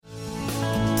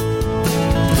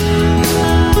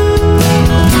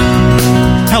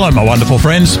Hello, my wonderful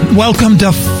friends. Welcome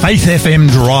to Faith FM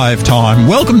Drive Time.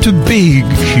 Welcome to Big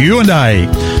Q&A.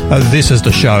 This is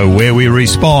the show where we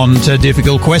respond to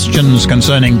difficult questions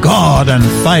concerning God and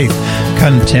faith,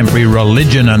 contemporary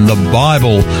religion and the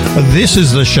Bible. This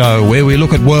is the show where we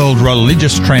look at world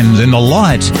religious trends in the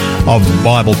light of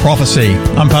Bible prophecy.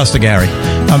 I'm Pastor Gary,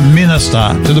 a minister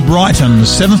to the Brighton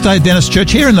Seventh-day Adventist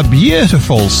Church here in the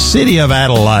beautiful city of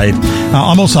Adelaide.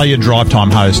 I'm also your Drive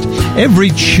Time host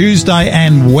every Tuesday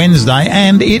and Wednesday,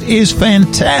 and it is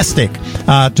fantastic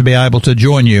to be able to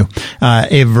join you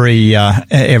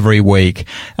every week.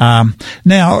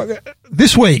 Now,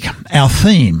 this week, our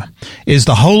theme is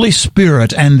the Holy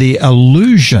Spirit and the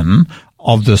illusion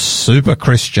of the super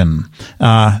Christian.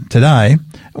 Today,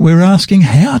 we're asking,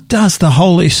 how does the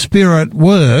Holy Spirit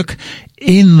work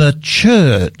in the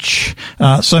church?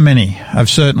 So many have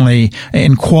certainly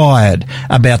inquired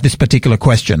about this particular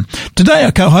question. Today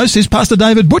our co-host is Pastor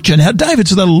David Butcher. Now,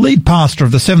 David's the lead pastor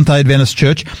of the Seventh-day Adventist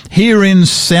Church here in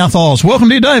South Oz. Welcome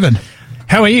to you, David.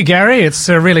 How are you, Gary? It's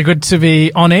really good to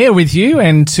be on air with you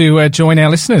and to join our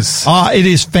listeners. It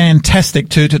is fantastic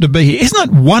to be here. Isn't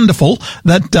it wonderful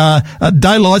that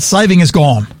daylight saving is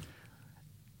gone?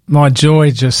 My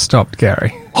joy just stopped,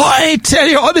 Gary. I tell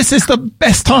you, this is the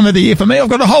best time of the year for me. I've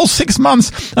got a whole 6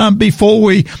 months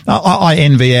before I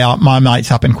envy my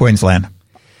mates up in Queensland.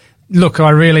 Look, I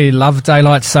really love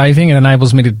daylight saving. It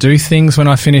enables me to do things when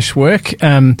I finish work.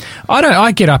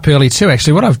 I get up early too,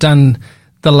 actually. What I've done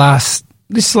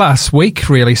this last week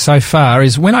really so far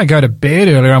is when I go to bed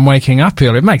earlier, I'm waking up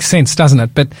earlier. It makes sense, doesn't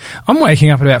it? But I'm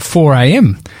waking up at about 4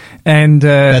 a.m. And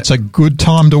that's a good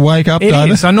time to wake up,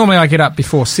 David. So normally I get up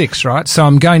before 6, right? So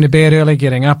I'm going to bed early,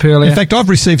 getting up earlier. In fact, I've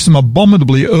received some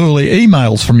abominably early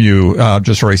emails from you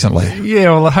just recently.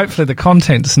 Yeah, well, hopefully the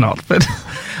content's not.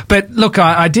 But look,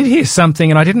 I did hear something,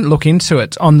 and I didn't look into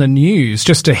it on the news,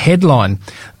 just a headline,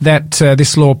 that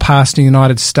this law passed in the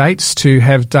United States to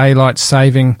have daylight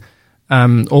saving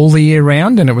all the year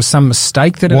round, and it was some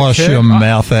mistake that Wash occurred. your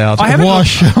mouth out. I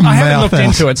haven't looked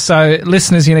into it, so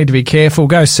listeners, you need to be careful.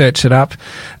 Go search it up.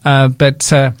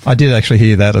 But I did actually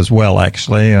hear that as well,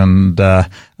 actually, and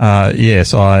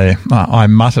yes, I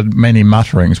muttered many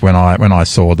mutterings when I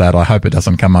saw that. I hope it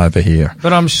doesn't come over here.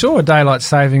 But I'm sure daylight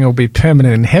saving will be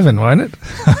permanent in heaven, won't it?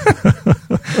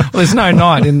 Well, there's no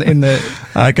night in the.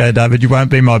 Okay, David, you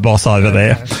won't be my boss over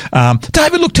there.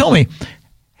 David, look, tell me,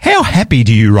 how happy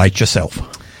do you rate yourself?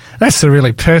 That's a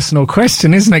really personal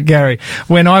question, isn't it, Gary?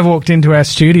 When I walked into our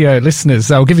studio,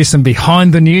 listeners, I'll give you some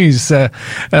behind the news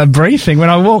briefing. When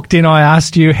I walked in, I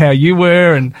asked you how you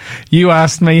were, and you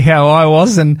asked me how I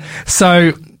was. And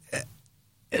so,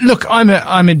 look, I'm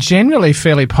a generally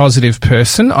fairly positive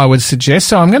person, I would suggest.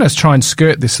 So I'm going to try and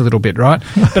skirt this a little bit, right?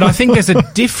 But I think there's a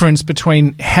difference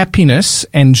between happiness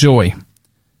and joy.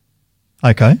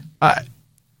 Okay.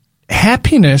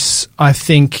 Happiness, I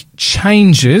think,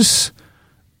 changes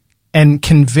and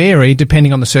can vary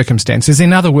depending on the circumstances.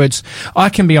 In other words, I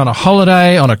can be on a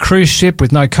holiday, on a cruise ship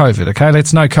with no COVID, okay?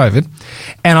 Let's no COVID.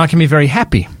 And I can be very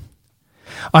happy.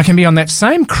 I can be on that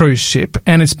same cruise ship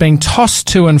and it's being tossed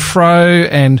to and fro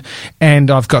and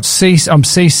I'm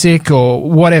seasick or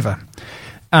whatever.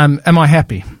 Am I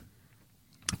happy?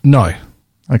 No.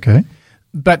 Okay.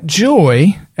 But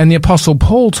joy, and the Apostle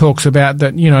Paul talks about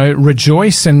that,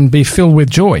 rejoice and be filled with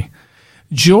joy.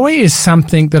 Joy is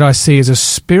something that I see as a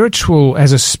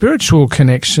spiritual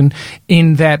connection,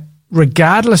 in that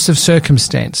regardless of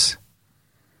circumstance,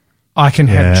 I can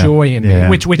have joy in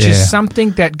it, which is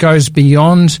something that goes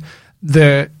beyond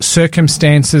the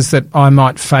circumstances that I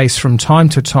might face from time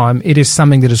to time. It is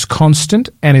something that is constant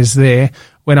and is there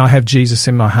when I have Jesus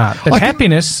in my heart. But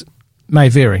happiness may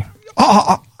vary.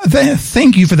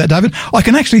 Thank you for that, David. I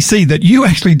can actually see that you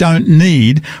actually don't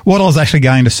need what I was actually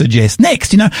going to suggest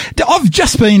next. I've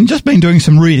just been doing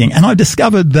some reading, and I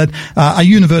discovered that a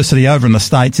university over in the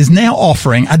States is now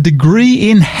offering a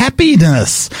degree in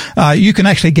happiness. You can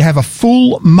actually have a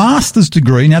full master's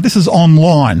degree. Now, this is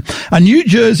online. A New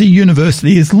Jersey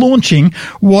university is launching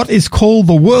what is called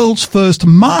the world's first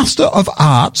Master of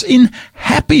Arts in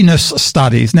Happiness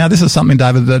Studies. Now, this is something,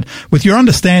 David, that with your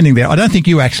understanding there, I don't think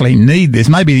you actually need this.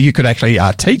 Maybe you could actually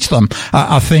teach them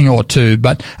a thing or two.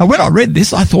 But when I read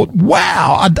this, I thought,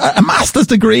 wow, a master's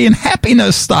degree in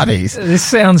happiness studies. This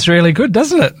sounds really good,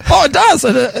 doesn't it? Oh, it does.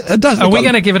 It does. Are we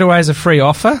going to give it away as a free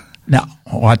offer? No.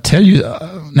 Oh, I tell you,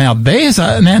 now there's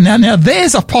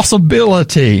a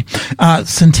possibility.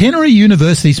 Centenary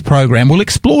University's program will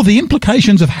explore the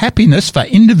implications of happiness for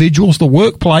individuals, the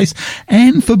workplace,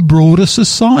 and for broader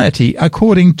society,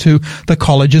 according to the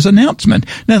college's announcement.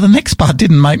 Now, the next part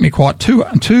didn't make me quite too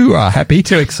happy.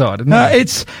 Too excited. No.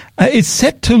 It's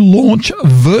set to launch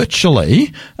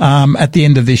virtually at the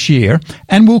end of this year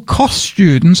and will cost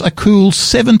students a cool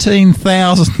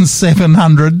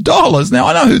 $17,700. Now,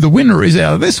 I know who the winner is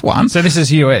out of this one. So this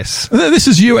is US. This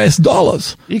is US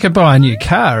dollars. You could buy a new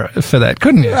car for that,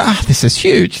 couldn't you? This is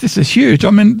huge. This is huge.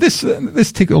 I mean, this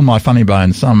tickled my funny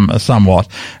bone somewhat.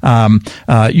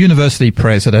 University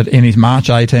president in his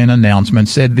March 18 announcement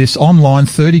said this online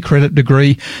 30-credit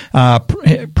degree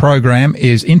program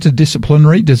is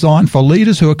interdisciplinary, designed for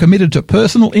leaders who are committed to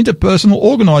personal, interpersonal,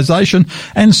 organisation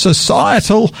and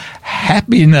societal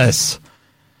happiness.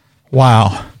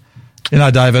 Wow. You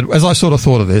know, David, as I sort of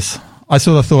thought of this, I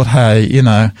sort of thought, hey, you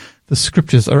know, the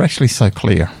scriptures are actually so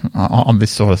clear on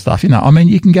this sort of stuff. You know, I mean,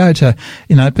 you can go to,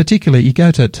 you know, particularly you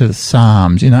go to the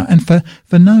Psalms, you know, and for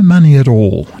no money at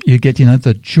all, you get, you know,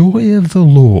 the joy of the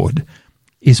Lord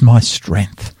is my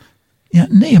strength. You know,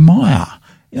 Nehemiah,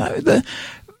 you know,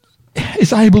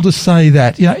 is able to say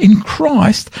that, you know, in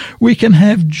Christ we can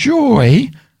have joy,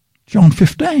 John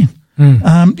 15.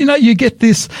 You know, you get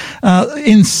this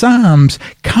in Psalms,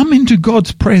 come into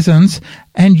God's presence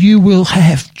and you will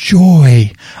have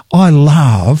joy. I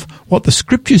love what the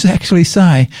scriptures actually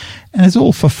say, and it's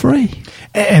all for free.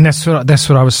 And that's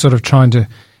what I was sort of trying to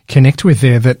connect with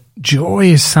there, that joy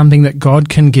is something that God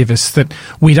can give us, that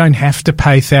we don't have to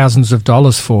pay thousands of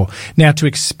dollars for. Now, to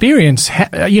experience,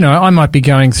 you know, I might be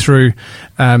going through,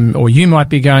 or you might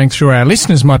be going through, our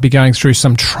listeners might be going through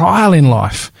some trial in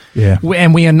life. Yeah.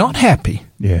 And we are not happy.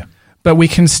 Yeah. But we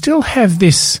can still have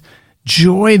this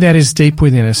joy that is deep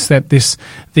within us, that this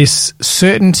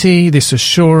certainty, this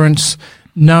assurance,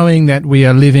 knowing that we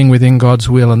are living within God's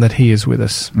will and that He is with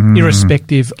us,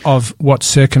 irrespective of what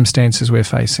circumstances we're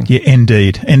facing. Yeah,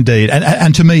 indeed. And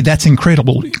to me, that's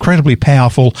incredibly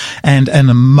powerful and an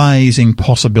amazing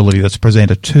possibility that's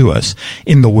presented to us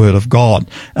in the Word of God.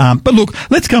 But look,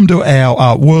 let's come to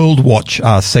our World Watch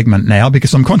segment now,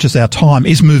 because I'm conscious our time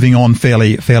is moving on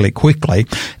fairly quickly.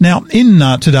 Now, in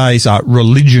today's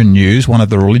religion news, one of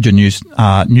the religion news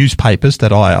newspapers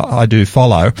that I do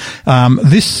follow,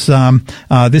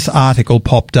 this article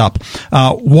popped up.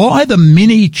 Why the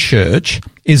mini church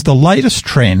is the latest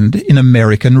trend in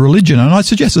American religion. And I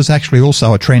suggest there's actually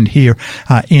also a trend here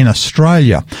in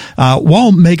Australia.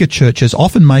 While mega churches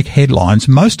often make headlines,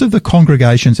 most of the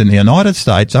congregations in the United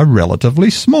States are relatively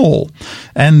small.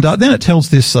 And then it tells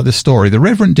this story. The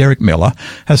Reverend Derek Miller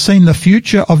has seen the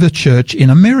future of the church in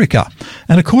America.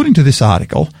 And according to this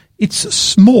article, it's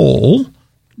small,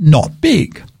 not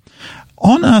big.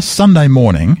 On a Sunday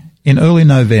morning in early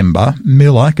November,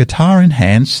 Miller, guitar in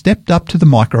hand, stepped up to the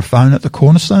microphone at the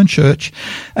Cornerstone Church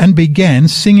and began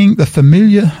singing the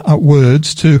familiar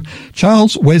words to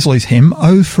Charles Wesley's hymn,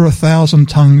 "Oh, for 1,000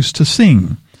 tongues to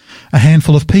sing." A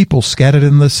handful of people scattered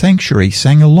in the sanctuary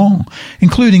sang along,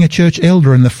 including a church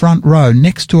elder in the front row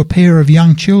next to a pair of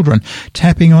young children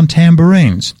tapping on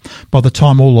tambourines. By the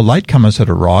time all the latecomers had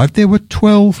arrived, there were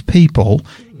 12 people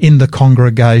in the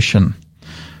congregation.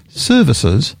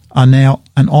 Services are now,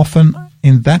 and often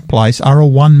in that place, are a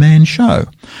one-man show.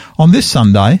 On this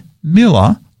Sunday,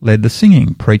 Miller led the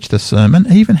singing, preached the sermon,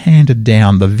 even handed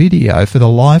down the video for the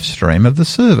live stream of the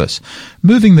service,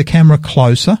 moving the camera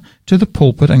closer to the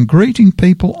pulpit and greeting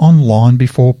people online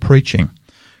before preaching.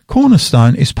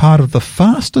 Cornerstone is part of the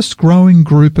fastest growing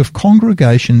group of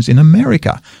congregations in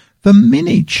America, the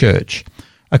mini church,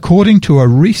 according to a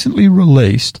recently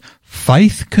released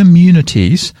Faith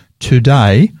Communities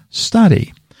Today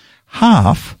study.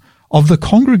 Half of the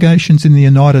congregations in the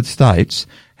United States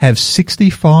have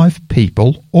 65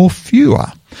 people or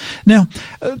fewer. Now,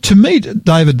 to me,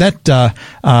 David,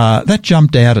 that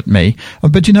jumped out at me.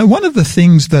 But, you know, one of the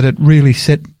things that it really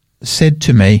said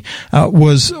to me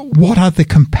was, what are the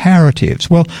comparatives?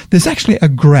 Well, there's actually a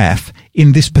graph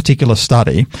in this particular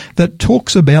study that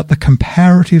talks about the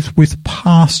comparatives with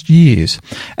past years.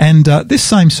 And this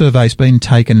same survey's been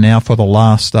taken now for the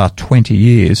last 20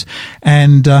 years.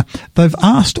 And they've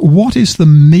asked, what is the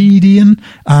median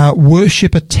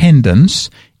worship attendance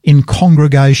in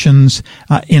congregations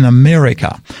in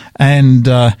America? And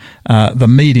the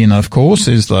median, of course,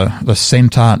 is the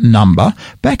centre number.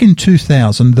 Back in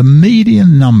 2000, the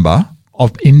median number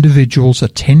of individuals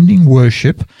attending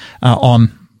worship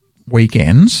on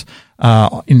weekends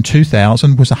in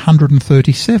 2000 was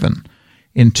 137.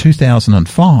 In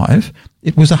 2005,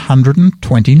 it was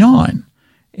 129.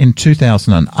 In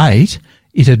 2008,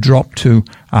 it had dropped to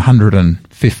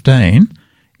 115.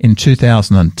 In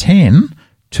 2010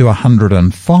 to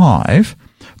 105.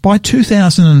 By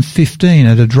 2015,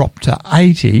 it had dropped to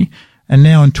 80, and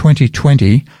now in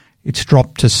 2020, it's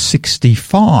dropped to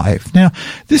 65. Now,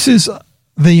 this is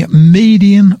the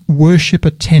median worship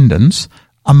attendance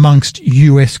amongst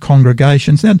US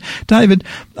congregations. Now, David,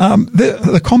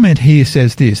 the comment here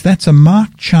says this: that's a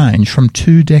marked change from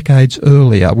 2 decades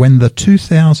earlier, when the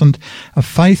 2000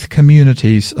 Faith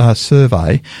Communities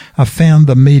survey found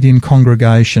the median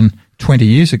congregation 20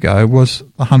 years ago was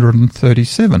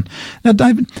 137. Now,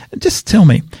 David, just tell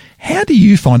me, how do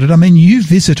you find it? I mean, you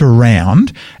visit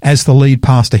around as the lead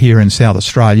pastor here in South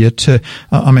Australia to,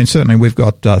 certainly we've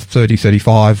got 30,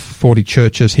 35, 40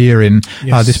 churches here in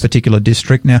this particular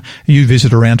district. Now, you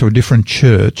visit around to a different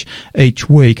church each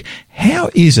week. How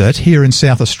is it here in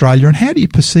South Australia, and how do you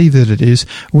perceive that it is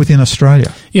within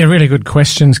Australia? Yeah, really good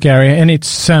questions, Gary. And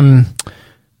it's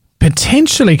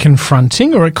potentially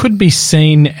confronting, or it could be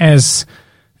seen as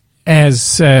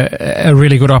a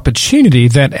really good opportunity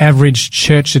that average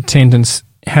church attendance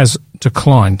has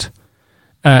declined.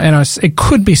 It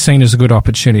could be seen as a good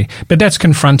opportunity, but that's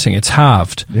confronting. It's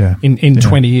halved in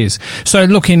 20 years. So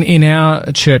look, in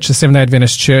our church, the Seventh-day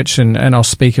Adventist Church, and I'll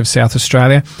speak of South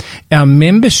Australia, our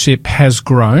membership has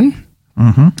grown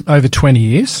over 20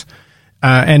 years.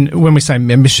 And when we say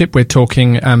membership, we're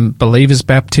talking believers'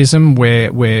 baptism,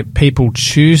 where people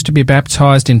choose to be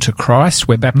baptised into Christ.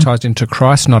 We're baptised into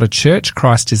Christ, not a church.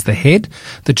 Christ is the head.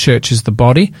 The church is the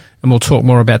body. And we'll talk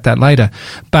more about that later.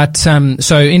 But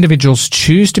so individuals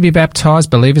choose to be baptised,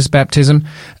 believers' baptism.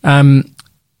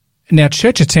 Now,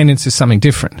 church attendance is something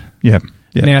different. Yeah.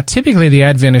 Now, typically the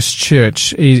Adventist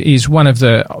Church is one of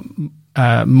the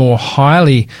more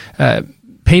highly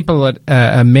people that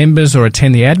are members or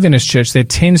attend the Adventist Church. There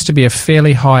tends to be a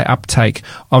fairly high uptake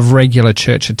of regular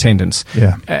church attendance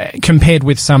compared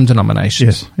with some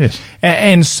denominations. Yes.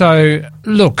 And so,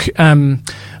 look,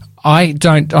 I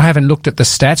haven't looked at the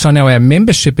stats. I know our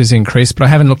membership has increased, but I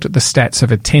haven't looked at the stats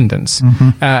of attendance.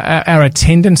 Our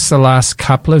attendance the last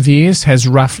couple of years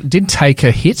did take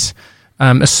a hit,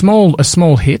 a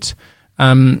small hit,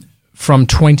 from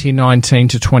 2019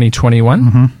 to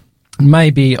 2021.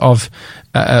 Maybe of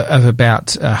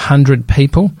about 100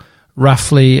 people,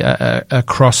 roughly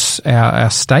across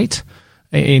our state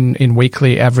in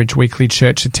average weekly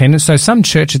church attendance. So some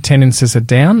church attendances are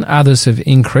down, others have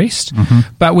increased,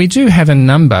 but we do have a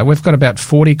number. We've got about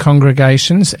 40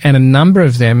 congregations, and a number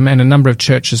of them, and a number of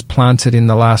churches planted in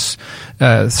the last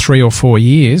 3 or 4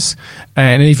 years,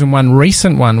 and even one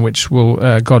recent one, which will,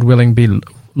 God willing, be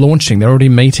launching. They're already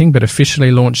meeting, but officially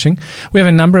launching. We have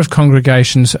a number of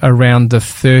congregations around the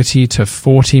 30 to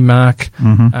 40 mark.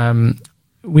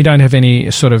 We don't have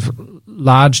any sort of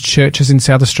large churches in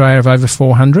South Australia of over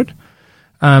 400.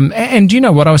 And you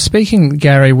know what? I was speaking,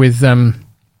 Gary, with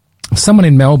someone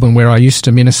in Melbourne where I used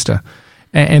to minister,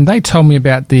 and they told me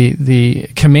about the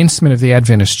commencement of the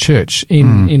Adventist Church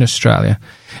in Australia.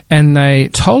 And they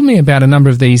told me about a number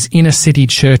of these inner city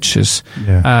churches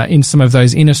in some of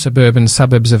those inner suburban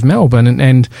suburbs of Melbourne.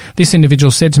 And this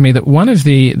individual said to me that one of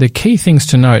the key things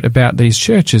to note about these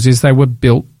churches is they were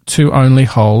built to only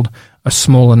hold a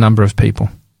smaller number of people.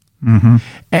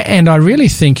 And I really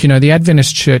think, the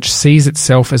Adventist Church sees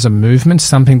itself as a movement,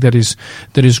 something that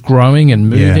is growing and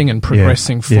moving and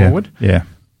progressing forward.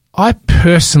 I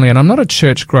personally, and I'm not a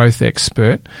church growth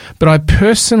expert, but I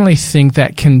personally think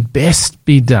that can best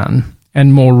be done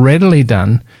and more readily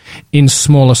done in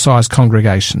smaller sized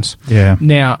congregations.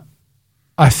 Now,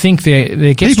 I think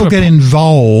there gets people get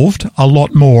involved a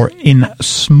lot more in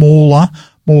smaller,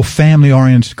 more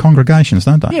family-oriented congregations,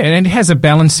 don't they? Yeah, and it has a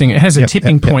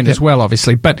tipping point as well,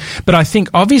 obviously. But I think,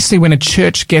 obviously, when a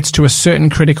church gets to a certain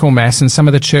critical mass, and some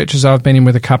of the churches I've been in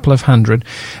with a couple of hundred,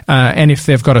 and if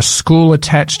they've got a school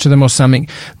attached to them or something,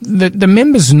 the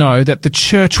members know that the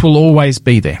church will always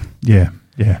be there. Yeah.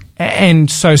 And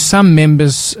so some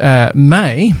members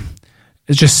may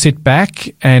just sit back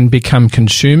and become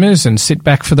consumers and sit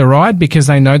back for the ride because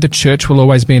they know the church will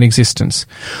always be in existence.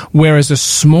 Whereas a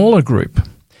smaller group,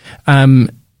 above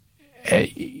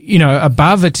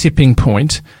a tipping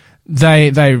point,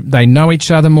 they know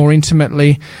each other more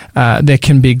intimately. There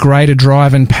can be greater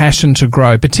drive and passion to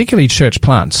grow, particularly church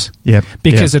plants.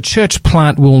 Because a church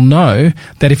plant will know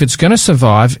that if it's going to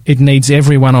survive, it needs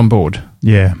everyone on board.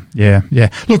 Yeah.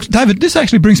 Look, David, this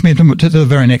actually brings me to the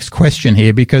very next question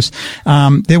here, because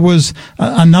there was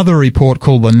another report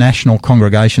called the National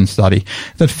Congregation Study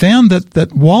that found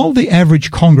that while the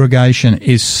average congregation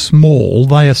is small,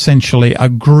 they essentially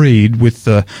agreed with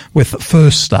the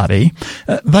first study.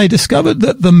 They discovered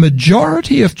that the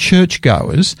majority of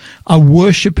churchgoers are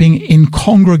worshipping in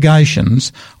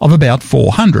congregations of about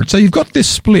 400. So you've got this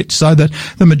split, so that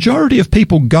the majority of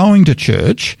people going to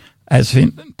church, as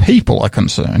in people are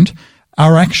concerned,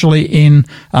 are actually in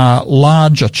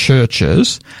larger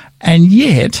churches, and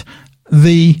yet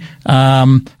the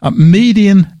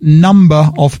median number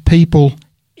of people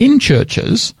in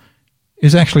churches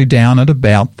is actually down at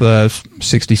about the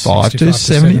 65 to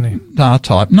 70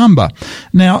 type number.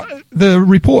 Now, the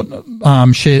report,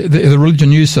 the Religion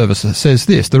News Service says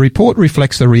this: the report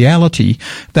reflects the reality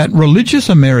that religious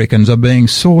Americans are being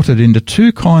sorted into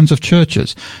two kinds of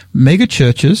churches: mega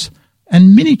churches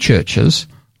and mini churches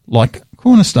like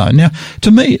Cornerstone. Now,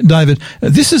 to me, David,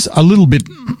 this is a little bit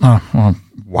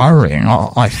worrying,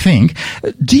 I think.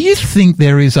 Do you think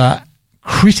there is a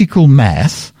critical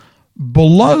mass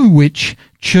below which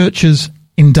churches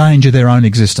endanger their own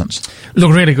existence?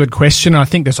 Look, really good question. I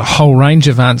think there's a whole range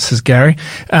of answers, Gary.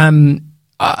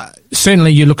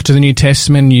 Certainly you look to the New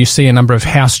Testament and you see a number of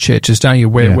house churches, don't you,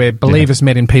 where believers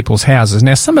met in people's houses.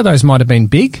 Now, some of those might have been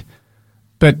big,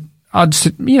 but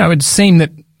it'd seem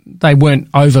that they weren't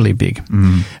overly big.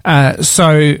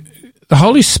 So the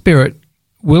Holy Spirit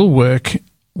will work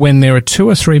when there are two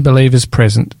or three believers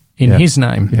present in His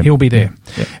name. He'll be there.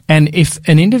 And if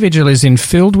an individual is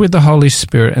filled with the Holy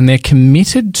Spirit and they're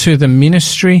committed to the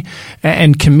ministry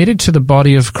and committed to the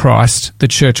body of Christ, the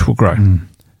church will grow.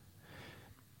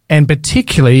 And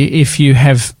particularly if you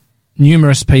have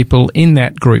numerous people in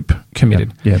that group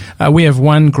committed. We have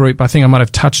one group, I think I might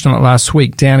have touched on it last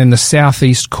week, down in the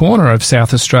southeast corner of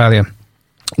South Australia,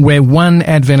 where one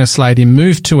Adventist lady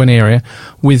moved to an area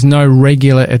with no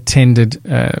regular attending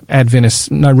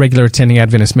Adventist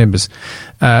members.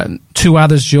 Two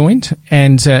others joined,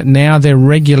 and now they're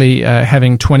regularly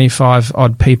having 25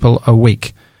 odd people a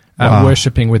week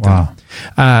worshipping with them.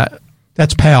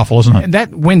 That's powerful, isn't it?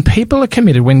 That when people are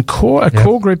committed, when a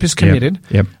core group is committed,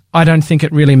 I don't think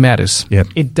it really matters.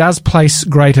 It does place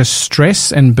greater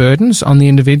stress and burdens on the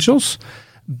individuals,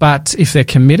 but if they're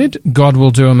committed, God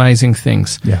will do amazing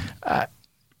things.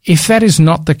 If that is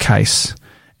not the case,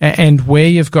 and where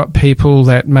you've got people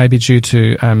that maybe due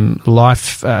to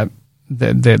life,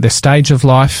 the stage of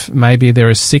life, maybe there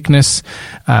is sickness,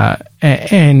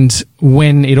 and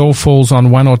when it all falls on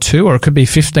one or two, or it could be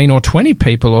 15 or 20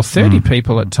 people or 30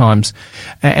 people at times,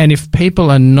 and if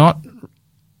people are not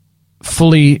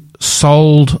fully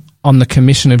sold on the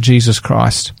commission of Jesus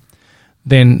Christ,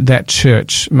 then that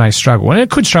church may struggle. And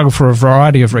it could struggle for a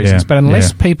variety of reasons, but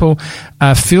unless people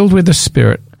are filled with the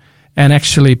Spirit and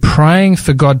actually praying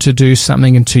for God to do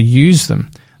something and to use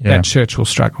them, that church will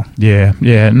struggle.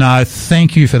 No,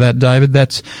 thank you for that, David.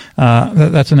 That's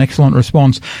an excellent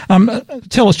response.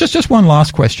 Tell us, just one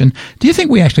last question. Do you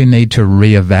think we actually need to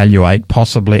reevaluate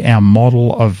possibly our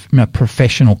model of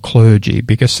professional clergy?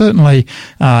 Because certainly,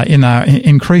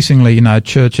 increasingly,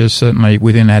 churches, certainly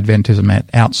within Adventism,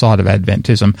 outside of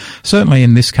Adventism, certainly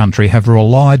in this country, have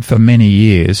relied for many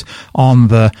years on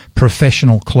the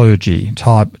professional clergy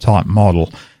type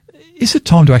model. Is it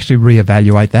time to actually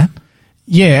reevaluate that?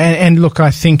 And look, I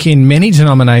think in many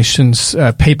denominations,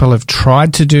 people have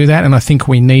tried to do that, and I think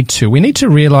we need to. We need to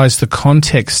realise the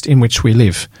context in which we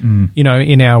live,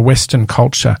 in our Western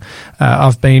culture.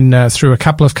 I've been through a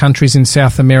couple of countries in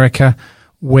South America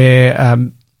where,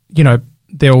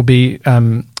 there will be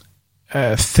 30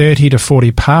 to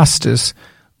 40 pastors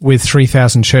with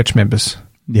 3,000 church members.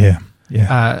 30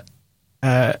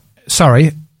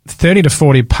 to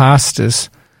 40 pastors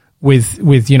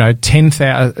with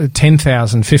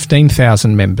 10,000,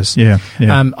 15,000 members.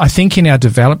 I think in our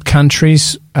developed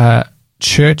countries,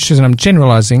 churches, and I'm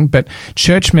generalising, but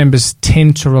church members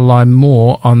tend to rely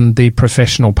more on the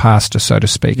professional pastor, so to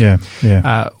speak.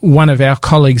 One of our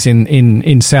colleagues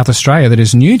in South Australia that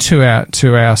is new to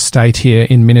our state here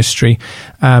in ministry,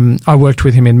 I worked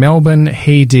with him in Melbourne.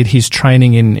 He did his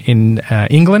training in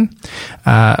England.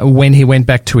 When he went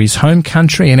back to his home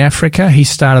country in Africa, he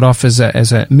started off as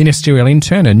a ministerial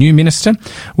intern, a new minister,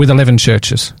 with 11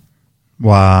 churches.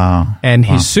 Wow. And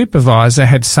his supervisor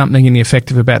had something in the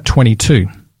effect of about 22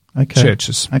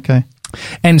 churches.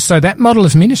 And so that model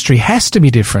of ministry has to be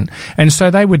different. And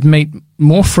so they would meet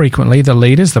more frequently, the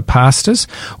leaders, the pastors,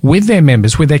 with their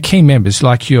members, with their key members,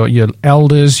 like your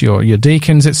elders, your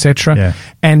deacons, etc.,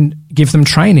 and give them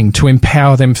training to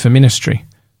empower them for ministry.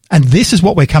 And this is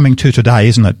what we're coming to today,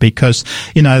 isn't it? Because,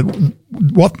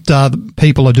 what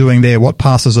people are doing there, what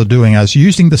pastors are doing, is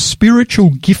using the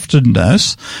spiritual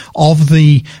giftedness of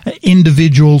the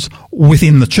individuals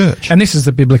within the church. And this is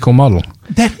the biblical model.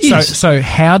 That is. So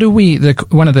how do we,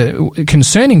 one of the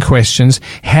concerning questions,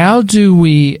 how do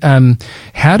we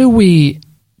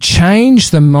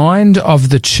change the mind of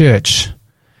the church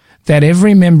that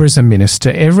every member is a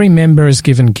minister, every member is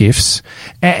given gifts,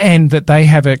 and that they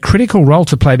have a critical role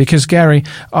to play? Because, Gary,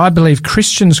 I believe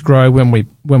Christians grow when we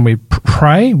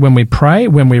pray, when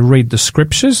we read the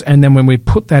scriptures, and then when we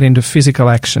put that into physical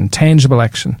action, tangible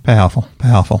action. Powerful.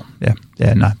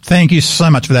 Yeah, no. Thank you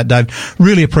so much for that, Dave.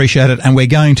 Really appreciate it. And we're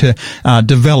going to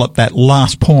develop that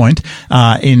last point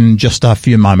in just a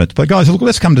few moments. But guys, look,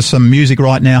 let's come to some music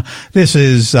right now. This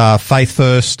is Faith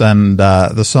First, and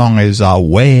the song is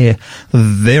Where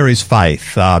There Is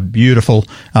Faith. Beautiful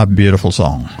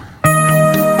song.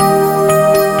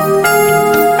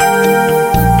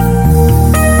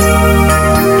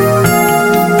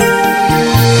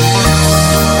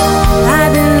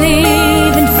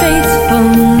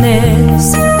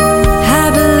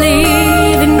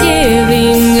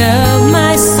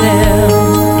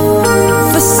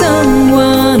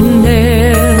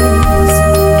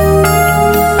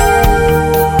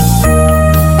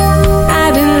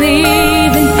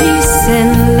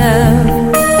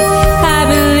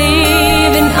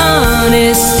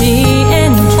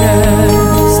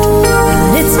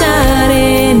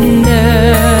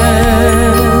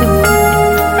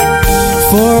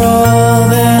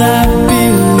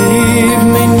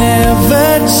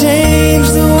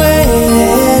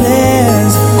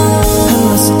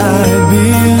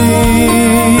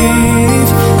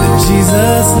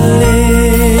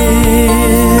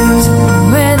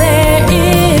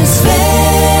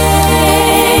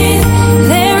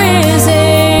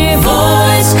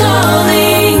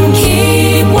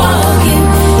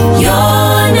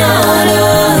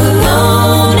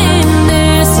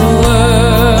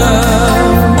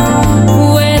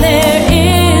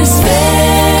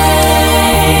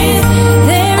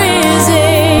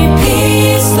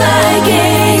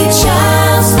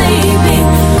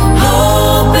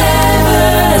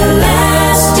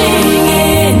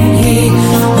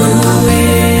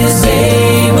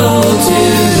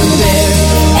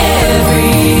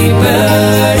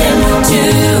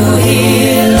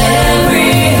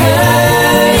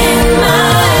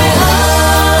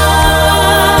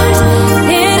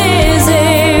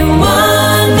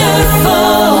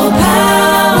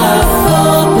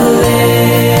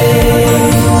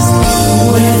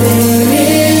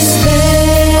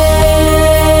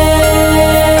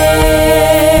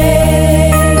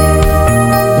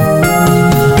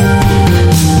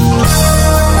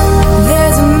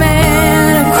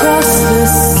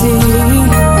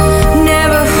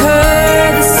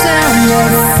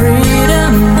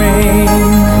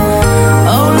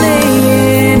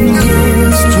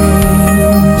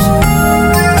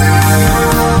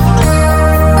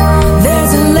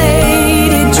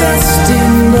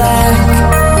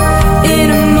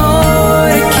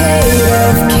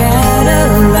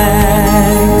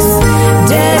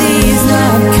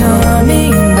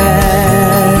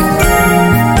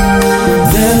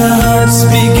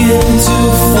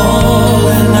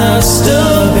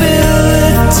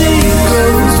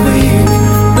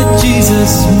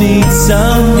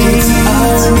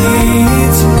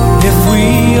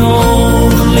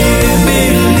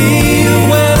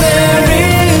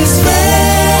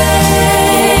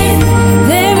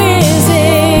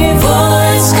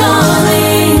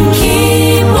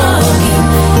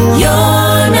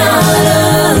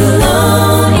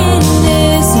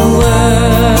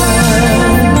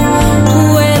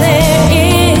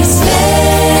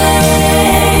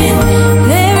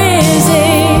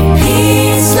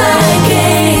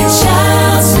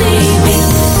 Sleep.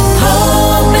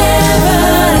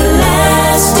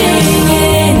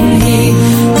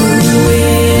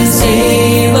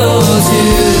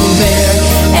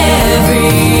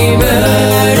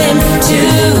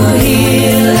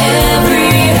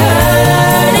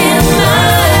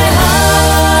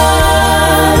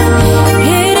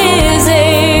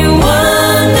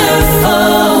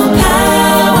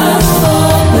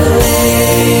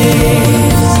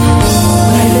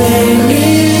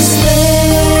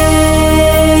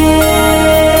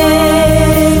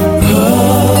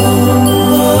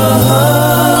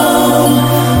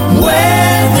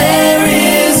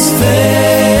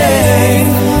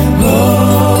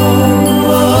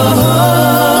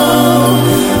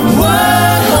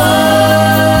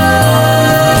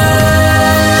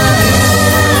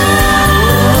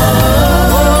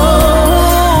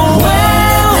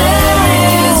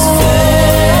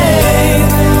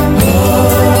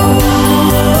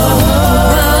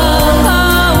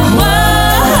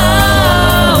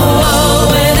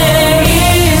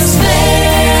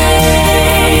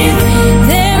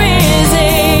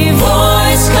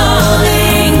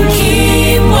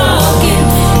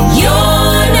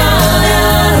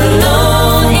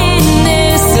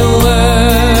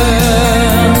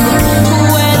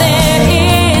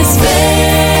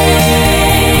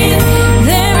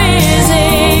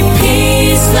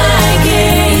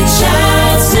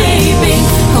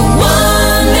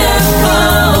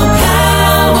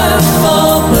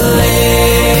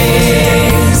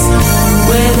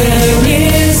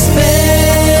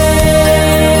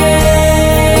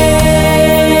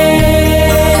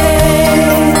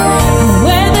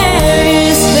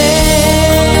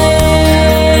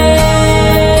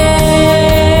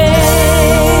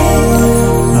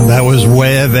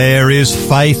 is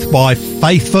Faith by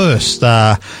Faith First.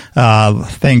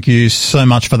 Thank you so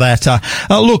much for that.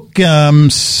 Look,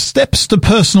 Steps to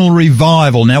Personal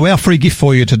Revival. Now, our free gift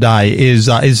for you today is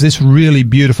this really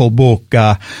beautiful book,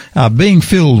 Being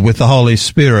Filled with the Holy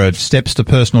Spirit, Steps to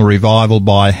Personal Revival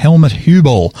by Helmut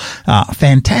Hubel.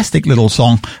 Fantastic little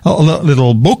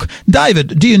little book.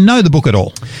 David, do you know the book at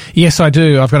all? Yes, I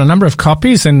do. I've got a number of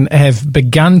copies and have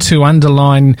begun to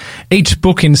underline each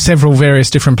book in several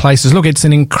various different places. Look, it's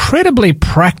an incredibly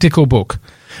practical book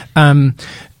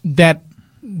that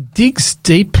digs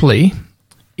deeply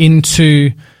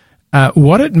into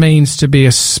what it means to be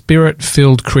a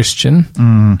Spirit-filled Christian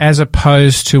as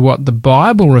opposed to what the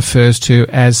Bible refers to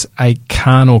as a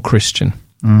carnal Christian,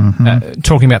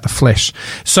 talking about the flesh.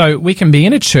 So we can be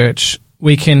in a church,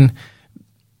 we can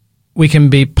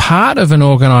be part of an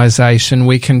organisation,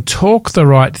 we can talk the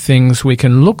right things, we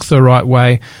can look the right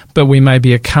way, but we may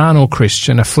be a carnal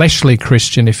Christian, a fleshly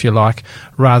Christian, if you like,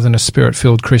 rather than a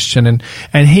Spirit-filled Christian. And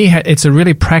it's a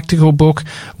really practical book.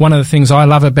 One of the things I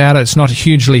love about it, it's not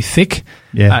hugely thick.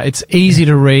 Yeah. It's easy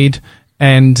to read.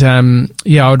 And, I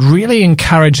would really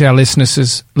encourage our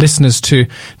listeners to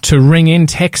ring in,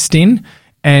 text in,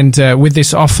 and with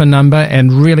this offer number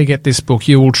and really get this book.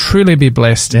 You will truly be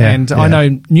blessed. I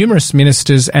know numerous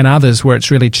ministers and others where it's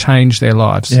really changed their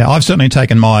lives. Yeah, I've certainly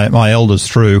taken my elders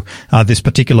through this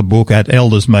particular book at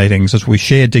elders meetings as we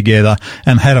shared together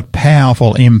and had a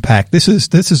powerful impact. This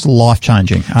is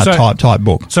life-changing type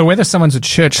book. So whether someone's a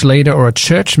church leader or a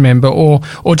church member or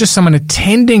just someone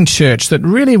attending church that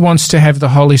really wants to have the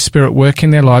Holy Spirit work in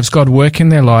their lives, God work in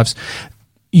their lives,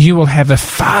 you will have a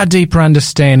far deeper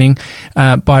understanding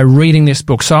by reading this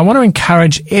book. So I want to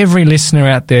encourage every listener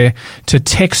out there to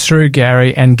text through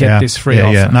Gary and get this free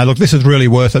offer. No, look, this is really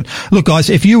worth it. Look, guys,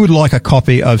 if you would like a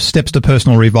copy of Steps to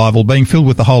Personal Revival, Being Filled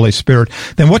with the Holy Spirit,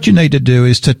 then what you need to do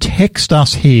is to text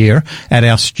us here at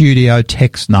our studio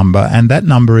text number, and that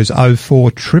number is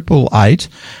 04888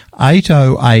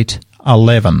 808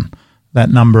 11. That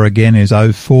number again is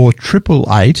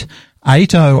 04888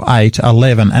 808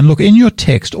 11. And look, in your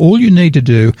text, all you need to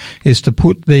do is to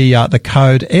put the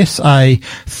code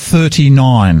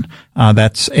SA39.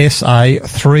 That's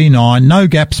SA39. No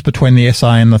gaps between the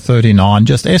SA and the 39.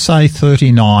 Just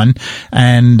SA39.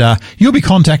 And you'll be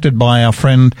contacted by our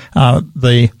friend,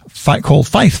 called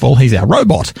Faithful. He's our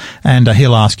robot, and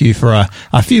he'll ask you for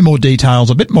a few more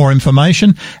details, a bit more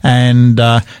information, and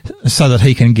so that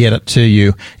he can get it to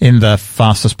you in the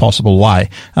fastest possible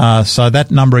way. So that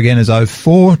number again is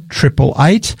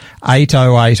 04888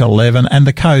 808 11, and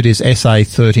the code is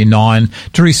SA39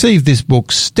 to receive this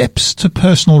book, Steps to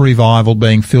Personal Revival,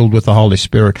 Being Filled with the Holy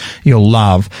Spirit. You'll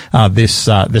love this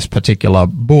particular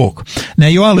book. Now,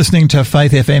 you are listening to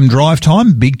Faith FM Drive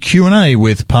Time, big Q&A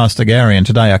with Pastor Gary, and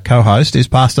today our co-host is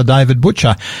Pastor David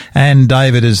Butcher, and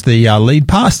David is the lead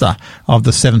pastor of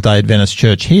the Seventh-day Adventist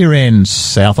Church here in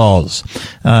South Oz.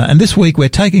 And this week we're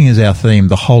taking as our theme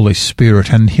the Holy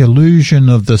Spirit and the illusion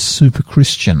of the super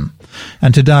Christian.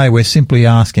 And today we're simply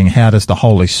asking, how does the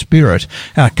Holy Spirit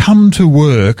come to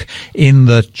work in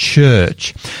the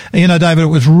church? You know, David, it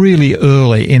was really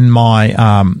early in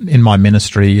my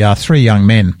ministry. 3 young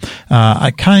men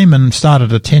I came and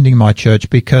started attending my church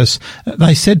because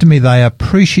they said to me they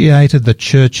appreciated the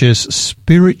church's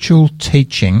spiritual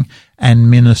teaching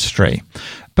and ministry.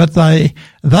 But they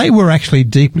were actually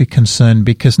deeply concerned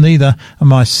because neither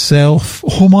myself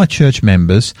or my church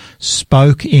members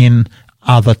spoke in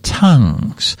other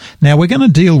tongues. Now, we're going to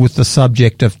deal with the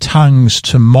subject of tongues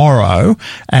tomorrow,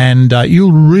 and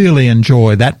you'll really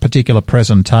enjoy that particular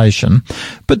presentation.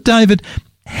 But, David,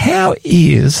 how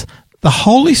is the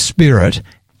Holy Spirit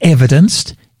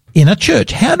evidenced in a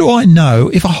church? How do I know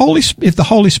if the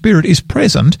Holy Spirit is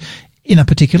present in a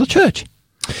particular church?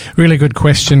 Really good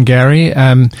question, Gary.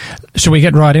 Shall we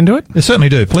get right into it? I certainly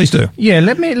do. Please do. Yeah,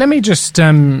 let me just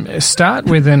start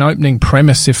with an opening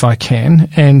premise, if I can,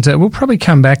 and we'll probably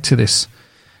come back to this.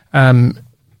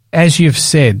 As you've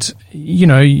said, you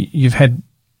know, you've had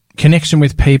connection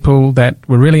with people that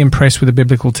were really impressed with the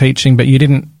biblical teaching, but you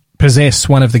didn't possess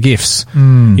one of the gifts.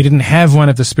 You didn't have one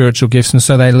of the spiritual gifts, and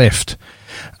so they left.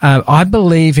 I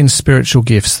believe in spiritual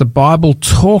gifts. The Bible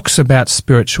talks about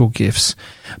spiritual gifts.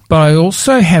 But I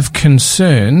also have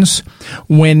concerns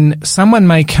when someone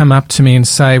may come up to me and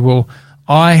say, well,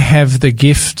 I have the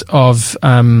gift of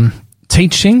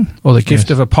teaching or the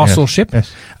gift of apostleship.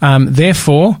 Yes.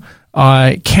 Therefore,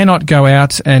 I cannot go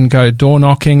out and go door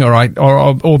knocking,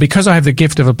 or because I have the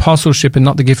gift of apostleship and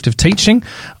not the gift of teaching,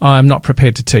 I'm not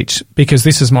prepared to teach because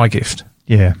this is my gift.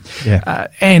 Yeah.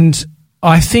 And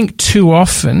I think too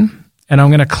often and I'm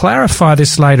going to clarify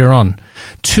this later on,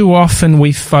 too often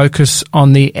we focus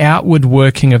on the outward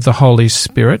working of the Holy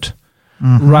Spirit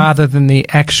rather than the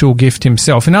actual gift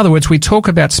himself. In other words, we talk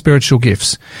about spiritual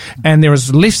gifts, and there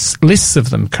is lists of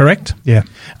them, correct? Yeah.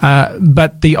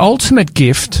 But the ultimate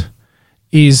gift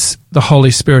is the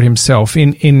Holy Spirit himself.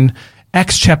 In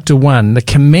Acts chapter 1, the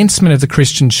commencement of the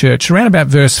Christian church, around about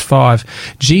verse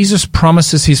 5, Jesus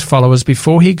promises his followers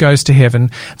before he goes to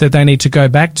heaven that they need to go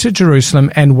back to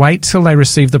Jerusalem and wait till they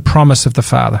receive the promise of the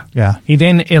Father. Yeah. He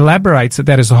then elaborates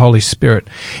that is the Holy Spirit.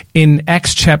 In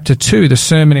Acts chapter 2, the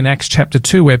sermon in Acts chapter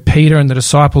 2, where Peter and the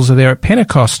disciples are there at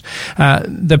Pentecost,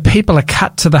 the people are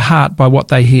cut to the heart by what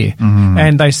they hear.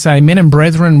 And they say, "Men and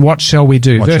brethren, what shall we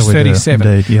do?" Verse 37.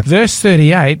 Indeed, yep. Verse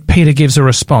 38, Peter gives a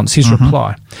response, his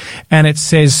reply. And it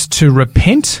says to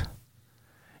repent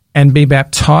and be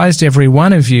baptized, every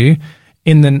one of you,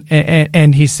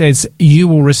 and he says, you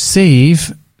will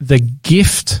receive the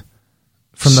gift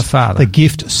from the Father. The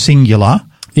gift singular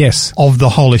Yes. of the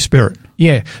Holy Spirit.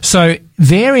 Yeah. So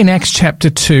there in Acts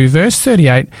chapter 2, verse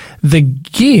 38, the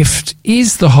gift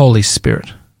is the Holy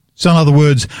Spirit. So in other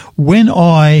words, when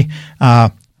I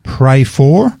pray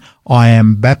for, I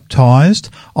am baptized,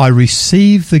 I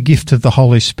receive the gift of the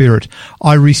Holy Spirit.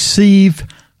 I receive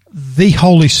the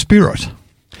Holy Spirit.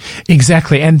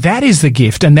 Exactly. And that is the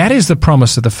gift, and that is the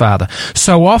promise of the Father.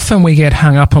 So often we get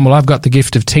hung up on, well, I've got the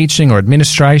gift of teaching or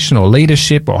administration or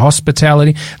leadership or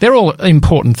hospitality. They're all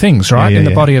important things, right, in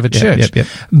the body of a church.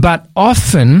 But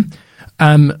often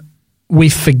we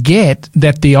forget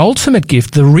that the ultimate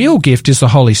gift, the real gift, is the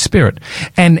Holy Spirit.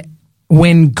 And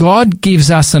when God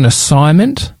gives us an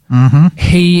assignment,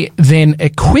 he then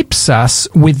equips us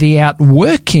with the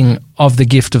outworking of the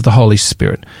gift of the Holy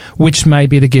Spirit, which may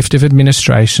be the gift of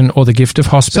administration or the gift of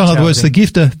hospitality. So in other words, the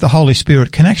gift of the Holy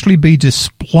Spirit can actually be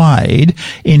displayed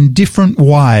in different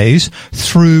ways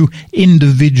through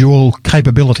individual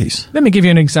capabilities. Let me give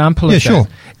you an example of that. Sure.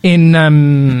 In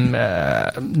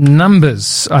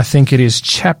Numbers, I think it is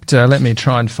chapter, let me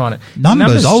try and find it.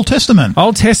 Numbers, Old Testament.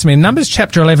 Old Testament. In Numbers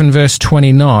chapter 11, verse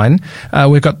 29,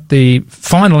 we've got the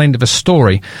final end of a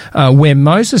story where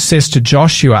Moses says to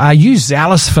Joshua, "Are you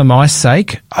zealous for my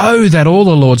sake? Oh, that all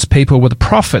the Lord's people were the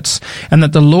prophets, and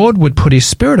that the Lord would put his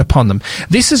Spirit upon them."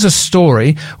 This is a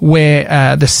story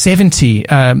where the 70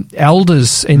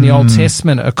 elders in the Old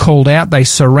Testament are called out. They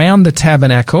surround the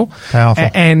tabernacle. Powerful.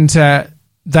 And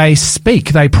they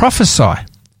speak, they prophesy.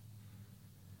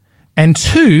 And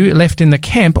 2 left in the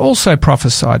camp also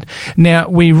prophesied. Now,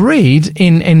 we read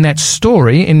in that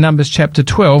story in Numbers chapter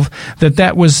 12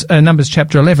 that was, Numbers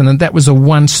chapter 11, that was a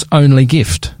once-only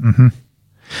gift.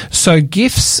 So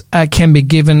gifts can be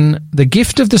given, the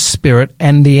gift of the Spirit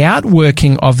and the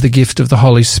outworking of the gift of the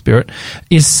Holy Spirit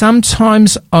is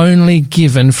sometimes only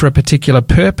given for a particular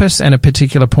purpose and a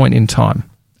particular point in time.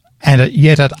 And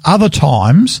yet at other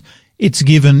times, it's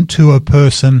given to a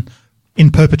person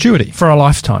in perpetuity. For a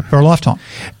lifetime. For a lifetime.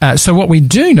 So what we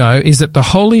do know is that the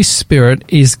Holy Spirit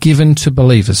is given to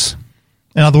believers.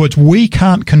 In other words, we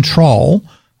can't control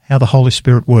how the Holy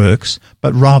Spirit works,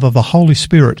 but rather the Holy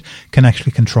Spirit can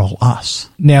actually control us.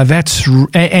 Now that's,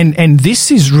 and this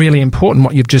is really important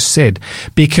what you've just said,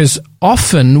 because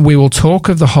often we will talk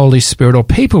of the Holy Spirit, or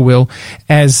people will,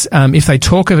 as if they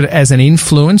talk of it as an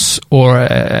influence or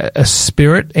a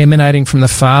spirit emanating from the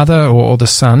Father or the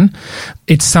Son,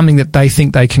 it's something that they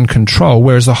think they can control,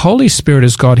 whereas the Holy Spirit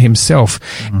is God himself.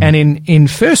 And in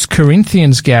 1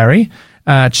 Corinthians, Gary,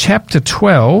 chapter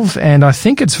 12, and I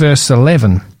think it's verse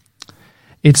 11,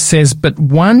 it says, "But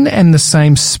one and the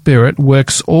same Spirit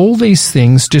works all these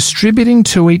things, distributing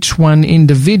to each one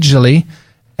individually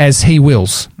as he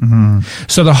wills."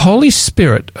 So the Holy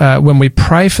Spirit, when we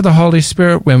pray for the Holy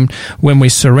Spirit, when we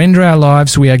surrender our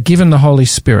lives, we are given the Holy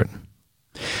Spirit.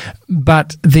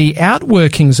 But the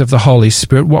outworkings of the Holy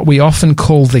Spirit, what we often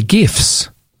call the gifts,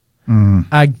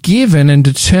 are given and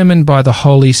determined by the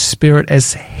Holy Spirit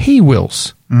as he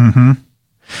wills.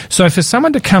 So for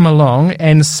someone to come along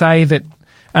and say that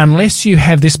unless you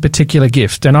have this particular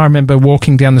gift, and I remember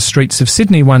walking down the streets of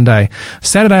Sydney one day,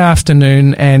 Saturday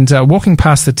afternoon, and walking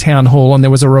past the town hall, and there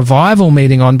was a revival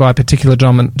meeting on by a particular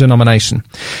denomination.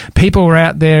 People were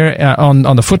out there on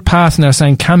the footpath, and they were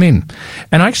saying, "Come in."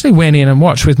 And I actually went in and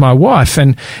watched with my wife,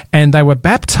 and they were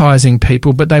baptizing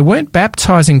people, but they weren't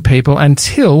baptizing people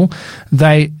until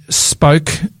they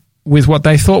spoke with what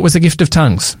they thought was a gift of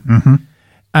tongues.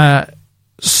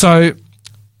 So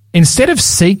instead of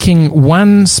seeking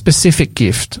one specific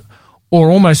gift,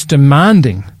 or almost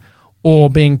demanding or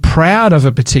being proud of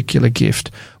a particular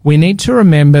gift, we need to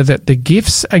remember that the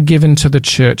gifts are given to the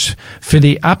church for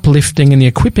the uplifting and the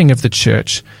equipping of the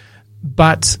church.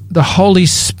 But the Holy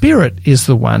Spirit is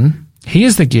the one, he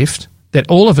is the gift that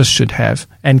all of us should have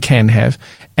and can have,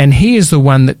 and he is the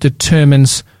one that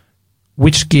determines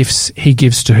which gifts he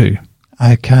gives to who.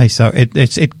 Okay, so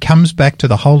it comes back to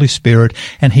the Holy Spirit,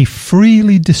 and he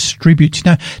freely distributes.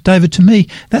 You know, David, to me,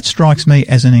 that strikes me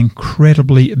as an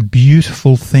incredibly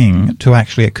beautiful thing to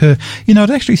actually occur. You know,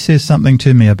 it actually says something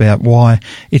to me about why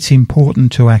it's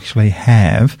important to actually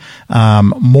have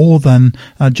more than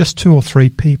just 2 or 3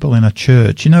 people in a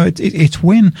church. You know, it's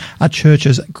when a church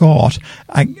has got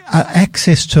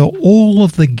access to all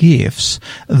of the gifts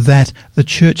that the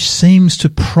church seems to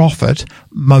profit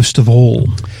most of all.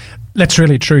 That's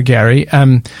really true, Gary.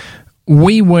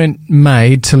 We weren't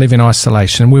made to live in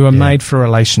isolation. We were made for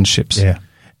relationships. Yeah.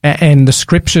 And the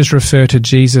scriptures refer to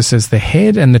Jesus as the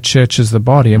head and the church as the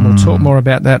body, and we'll talk more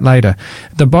about that later.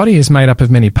 The body is made up of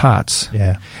many parts.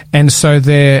 Yeah. And so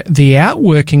the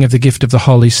outworking of the gift of the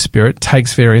Holy Spirit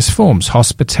takes various forms: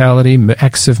 hospitality,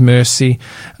 acts of mercy,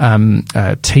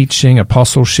 teaching,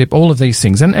 apostleship, all of these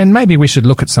things. And maybe we should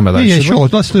look at some of those. Yeah, sure.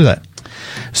 Let's do that.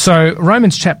 So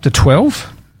Romans chapter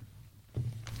 12.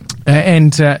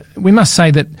 And we must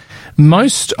say that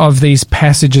most of these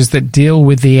passages that deal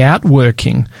with the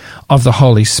outworking of the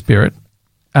Holy Spirit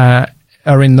are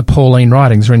in the Pauline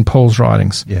writings, or in Paul's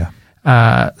writings. Yeah.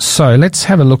 So let's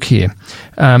have a look here.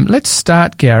 Let's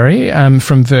start, Gary,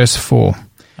 from verse 4,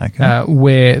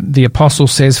 where the apostle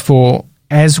says, "For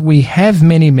as we have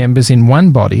many members in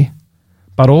one body,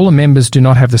 but all the members do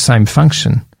not have the same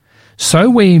function, so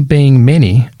we, being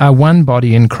many, are one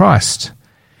body in Christ,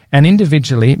 and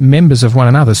individually members of one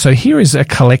another." So here is a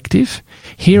collective.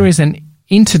 Here is an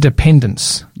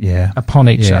interdependence upon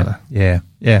each other. Yeah.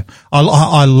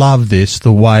 I love this,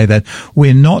 the way that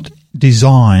we're not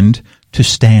designed to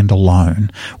stand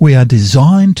alone. We are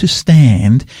designed to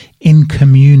stand in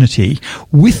community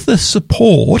with the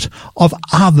support of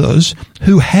others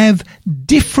who have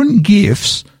different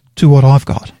gifts to what I've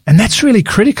got. And that's really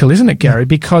critical, isn't it, Gary?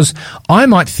 Because I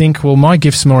might think, well, my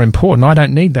gift's more important. I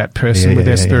don't need that person with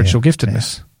their spiritual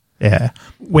giftedness. Yeah.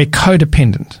 We're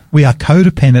codependent. We are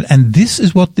codependent, and this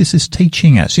is what this is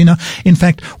teaching us. You know, in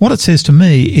fact, what it says to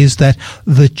me is that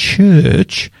the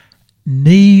church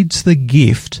needs the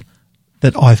gift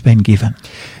that I've been given.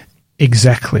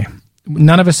 Exactly.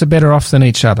 None of us are better off than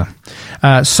each other.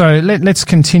 So let's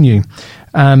continue.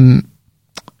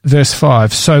 Verse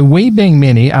 5, "So we, being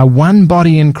many, are one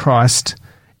body in Christ,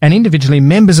 and individually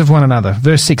members of one another."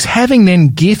 Verse 6, "Having then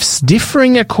gifts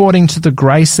differing according to the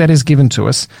grace that is given to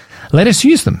us, let us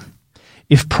use them.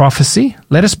 If prophecy,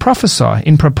 let us prophesy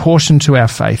in proportion to our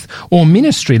faith. Or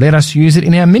ministry, let us use it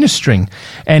in our ministering.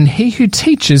 And he who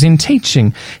teaches in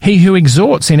teaching, he who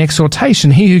exhorts in exhortation,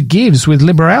 he who gives with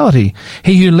liberality,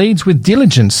 he who leads with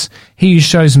diligence, he who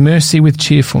shows mercy with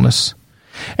cheerfulness."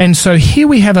 And so here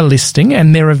we have a listing,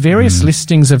 and there are various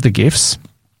listings of the gifts.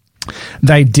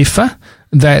 They differ.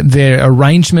 Their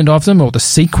arrangement of them, or the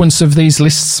sequence of these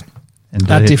lists,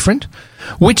 are different,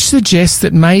 which suggests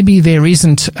that maybe there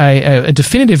isn't a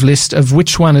definitive list of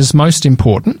which one is most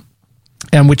important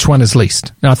and which one is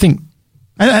least. Now, I think...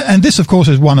 And this, of course,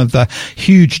 is one of the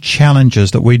huge challenges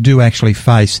that we do actually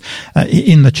face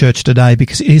in the church today,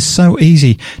 because it is so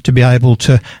easy to be able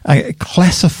to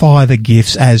classify the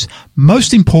gifts as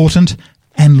most important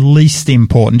and least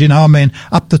important. You know, I mean,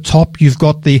 up the top, you've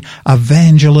got the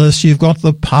evangelists, you've got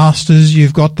the pastors,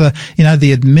 you've got the, you know,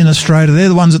 the administrator. They're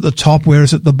the ones at the top,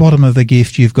 whereas at the bottom of the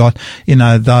gift, you've got, you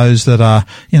know, those that are,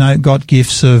 you know, got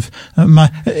gifts of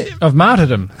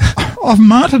martyrdom. Of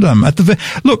martyrdom.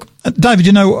 Look, David,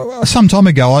 you know, some time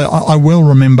ago, I well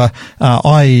remember,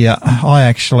 I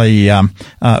actually,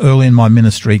 early in my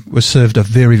ministry was served a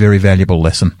very, very valuable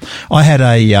lesson. I had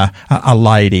a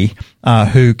lady,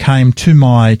 who came to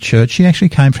my church. She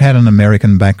actually had an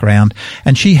American background,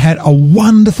 and she had a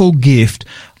wonderful gift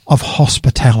of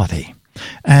hospitality.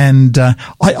 And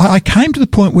I came to the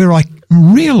point where I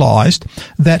realized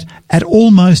that at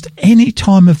almost any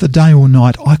time of the day or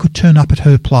night, I could turn up at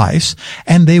her place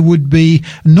and there would be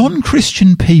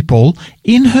non-Christian people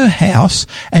in her house,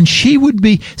 and she would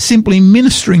be simply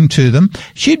ministering to them.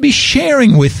 She'd be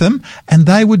sharing with them, and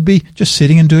they would be just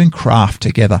sitting and doing craft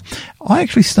together. I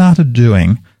actually started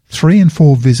doing 3 and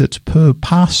 4 visits per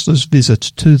pastor's visits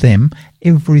to them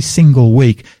every single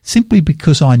week, simply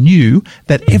because I knew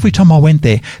that every time I went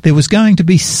there, there was going to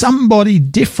be somebody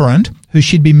different who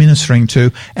she'd be ministering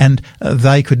to, and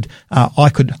I could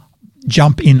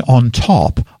jump in on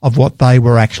top of what they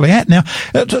were actually at. Now,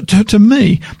 to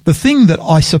me, the thing that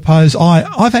I suppose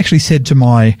I've actually said to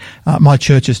my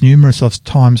churches numerous of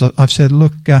times, I've said,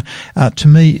 look, to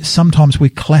me, sometimes we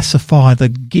classify the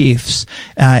gifts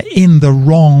in the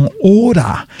wrong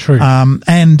order. True.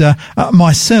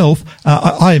 Myself,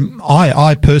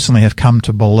 I personally have come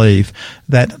to believe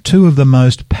that two of the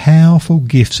most powerful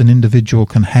gifts an individual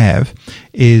can have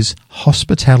is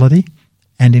hospitality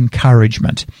and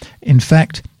encouragement. In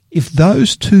fact, if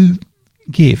those two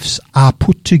gifts are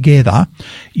put together,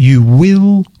 you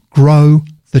will grow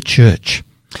the church.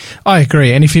 I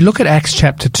agree. And if you look at Acts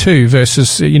chapter 2,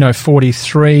 verses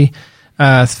 43,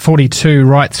 42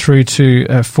 right through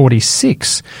to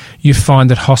 46, you find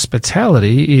that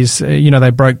hospitality is, they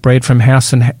broke bread from house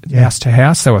to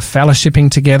house. They were fellowshipping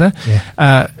together.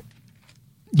 Yeah.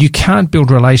 You can't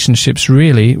build relationships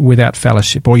really without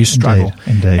fellowship, or you struggle.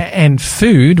 Indeed. And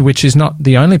food, which is not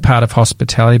the only part of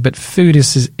hospitality, but food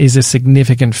is a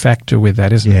significant factor with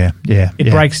that, isn't it? Yeah.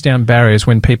 It breaks down barriers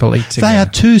when people eat together. They are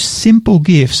two simple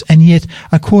gifts, and yet,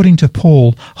 according to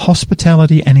Paul,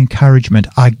 hospitality and encouragement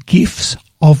are gifts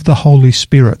of the Holy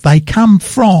Spirit. They come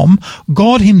from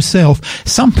God Himself.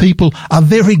 Some people are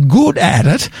very good at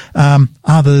it,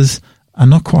 others are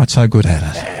not quite so good at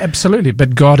it. Absolutely,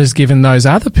 but God has given those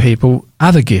other people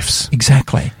other gifts.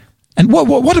 Exactly. And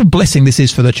what a blessing this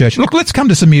is for the church. Look, let's come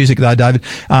to some music though, David.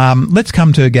 Let's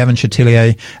come to Gavin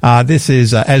Chatilier. This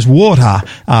is As Water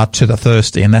to the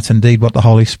Thirsty, and that's indeed what the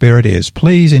Holy Spirit is.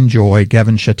 Please enjoy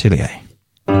Gavin Chatilier.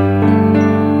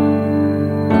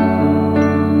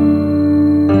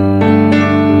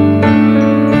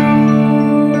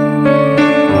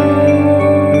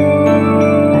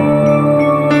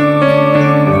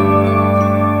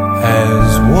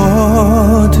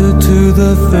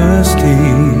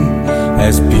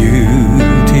 As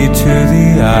beauty to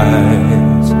the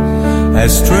eyes,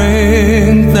 as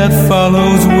strength that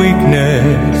follows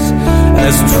weakness,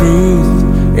 as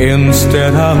truth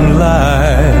instead of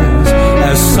lies,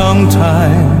 as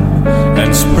songtime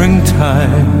and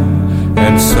springtime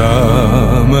and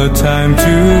summertime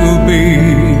to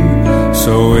be.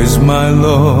 So is my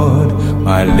Lord,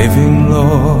 my living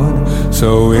Lord,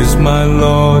 so is my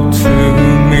Lord to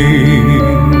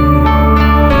me.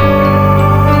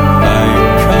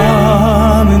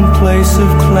 Place of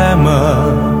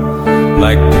clamor,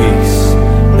 like peace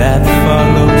that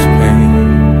follows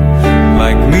pain,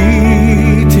 like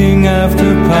meeting after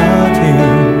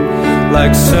parting,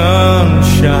 like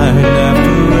sunshine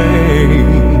after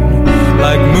rain,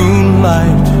 like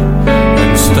moonlight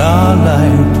and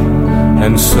starlight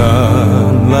and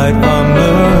sunlight on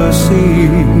the sea.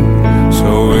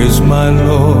 So is my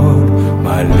Lord,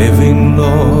 my living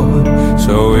Lord,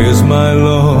 so is my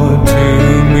Lord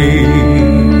to me.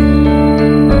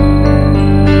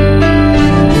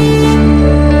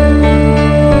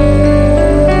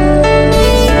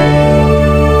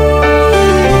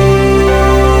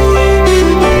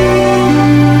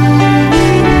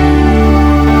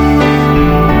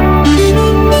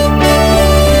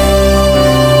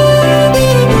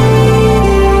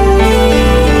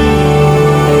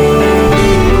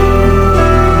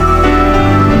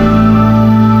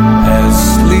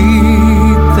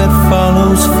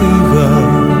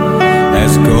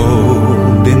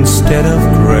 Instead of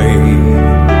gray,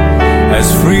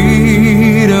 as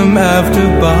freedom after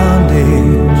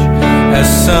bondage,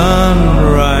 as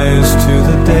sunrise to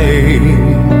the day,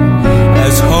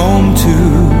 as home to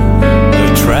the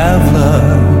traveler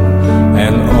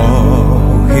and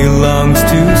all he longs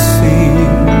to see.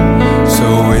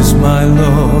 So is my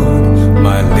Lord,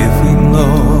 my living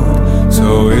Lord,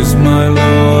 so is my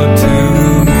Lord to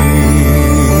me.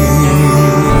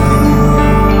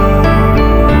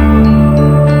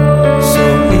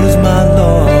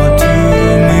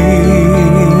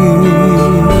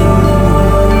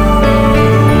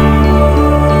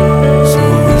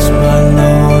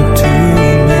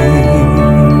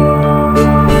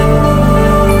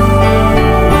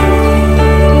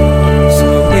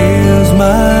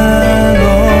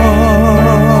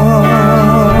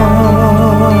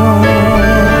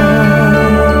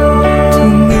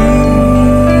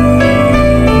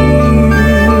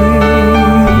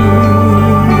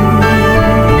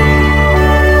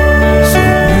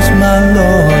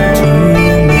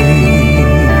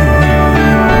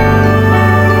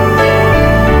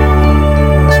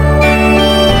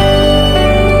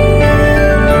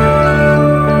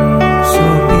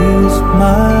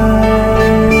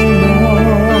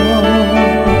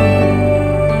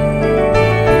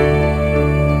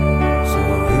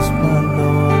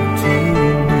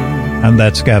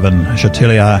 That's Gavin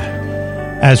Chatilier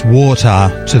As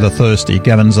water to the thirsty.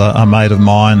 Gavin's a mate of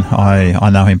mine.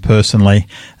 I know him personally.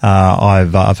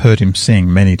 I've heard him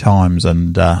sing many times,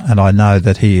 and I know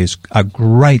that he is a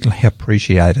greatly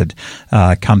appreciated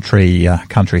country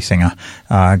singer.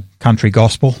 Country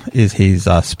gospel is his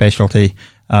specialty.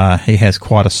 He has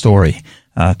quite a story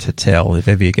to tell. If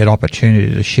ever you get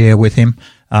opportunity to share with him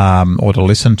or to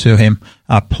listen to him,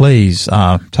 please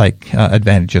take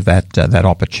advantage of that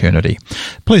opportunity.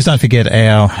 Please don't forget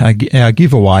our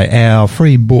giveaway, our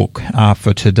free book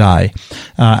for today.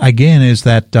 Again, is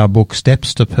that book,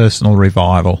 Steps to Personal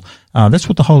Revival. That's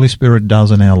what the Holy Spirit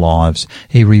does in our lives.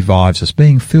 He revives us.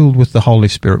 Being filled with the Holy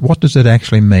Spirit, what does it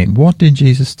actually mean? What did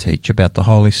Jesus teach about the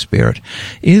Holy Spirit?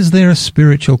 Is there a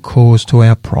spiritual cause to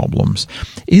our problems?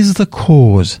 Is the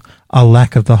cause a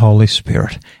lack of the Holy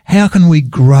Spirit? How can we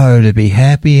grow to be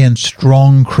happy and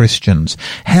strong Christians?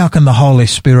 How can the Holy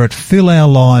Spirit fill our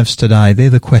lives today? They're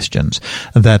the questions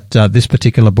that this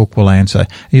particular book will answer.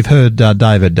 You've heard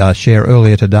David share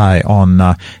earlier today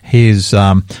on his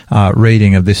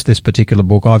reading of this particular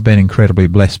book. I've been incredibly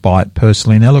blessed by it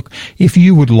personally. Now look, if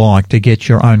you would like to get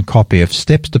your own copy of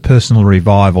Steps to Personal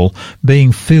Revival,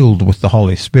 Being Filled with the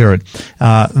Holy Spirit,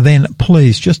 then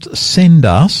please just send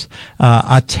us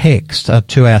a text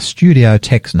to our studio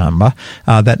text number.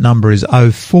 That number is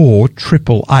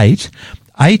 0488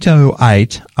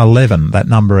 808 11. That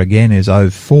number again is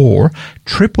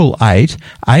 0488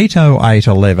 808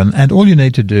 11. And all you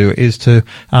need to do is to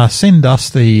send us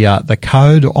the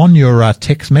code on your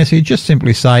text message. Just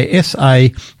simply say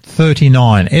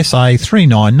SA39,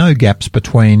 SA39, no gaps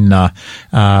between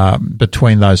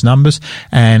those numbers,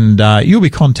 and you'll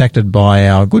be contacted by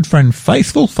our good friend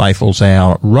Faithful. Faithful's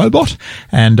our robot,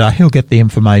 and he'll get the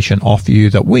information off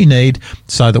you that we need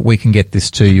so that we can get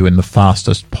this to you in the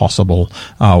fastest possible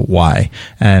way.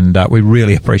 And we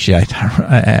really appreciate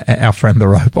our friend the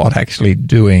robot actually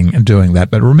doing that.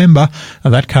 But remember,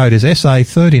 that code is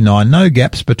SA39, no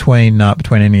gaps between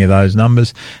any of those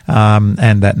numbers,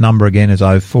 and that number again is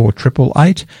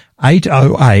 0488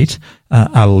 808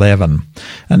 11.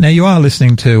 Now you are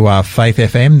listening to Faith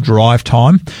FM Drive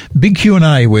Time, big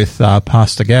Q&A with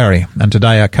Pastor Gary, and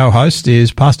today our co-host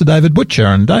is Pastor David Butcher,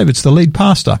 and David's the lead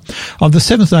pastor of the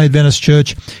Seventh-day Adventist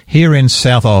Church here in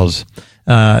South Oz.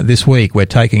 This week we're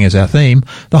taking as our theme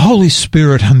the Holy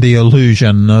Spirit and the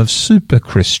illusion of super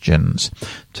Christians.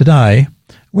 Today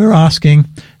we're asking,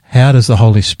 how does the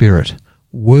Holy Spirit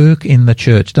work in the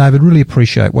church? David, really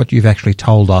appreciate what you've actually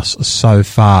told us so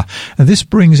far. And this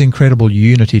brings incredible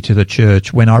unity to the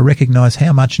church when I recognise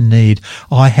how much need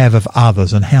I have of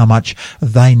others and how much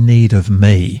they need of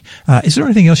me. Is there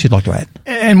anything else you'd like to add?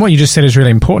 And what you just said is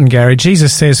really important, Gary.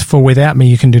 Jesus says, for without me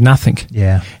you can do nothing.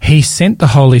 Yeah. He sent the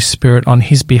Holy Spirit on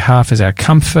his behalf as our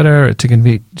comforter,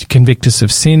 to convict us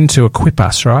of sin, to equip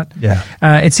us, right? Yeah.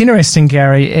 It's interesting,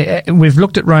 Gary. We've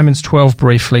looked at Romans 12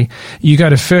 briefly. You go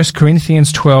to 1 Corinthians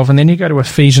 12, and then you go to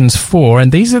Ephesians 4,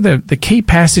 and these are the key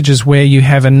passages where you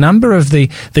have a number of the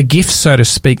gifts, so to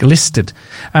speak, listed.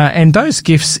 And those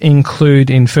gifts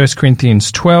include in 1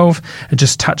 Corinthians 12,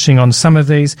 just touching on some of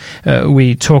these,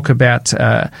 we talk about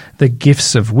the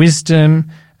gifts of wisdom,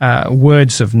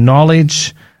 words of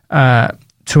knowledge,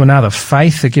 to another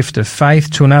faith, the gift of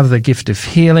faith, to another the gift of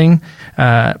healing,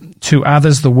 to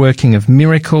others the working of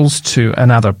miracles, to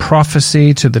another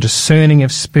prophecy, to the discerning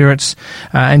of spirits,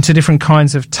 and to different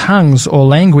kinds of tongues or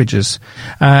languages.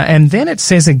 And then it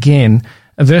says again,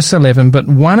 verse 11, but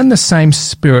one and the same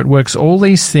Spirit works all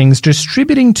these things,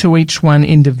 distributing to each one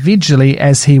individually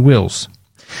as he wills.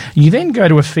 You then go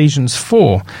to Ephesians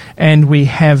 4, and we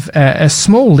have a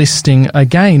small listing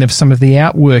again of some of the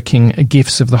outworking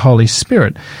gifts of the Holy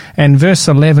Spirit. And verse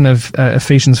 11 of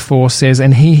Ephesians 4 says,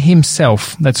 and he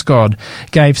himself, that's God,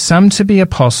 gave some to be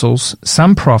apostles,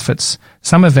 some prophets,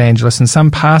 some evangelists, and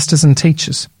some pastors and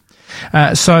teachers.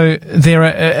 So there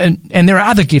are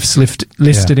other gifts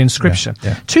listed in Scripture.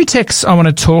 Yeah. Two texts I want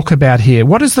to talk about here.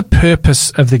 What is the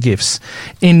purpose of the gifts?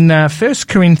 In 1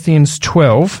 Corinthians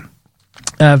 12,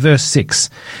 verse 6,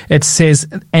 it says,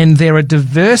 and there are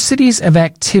diversities of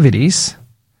activities,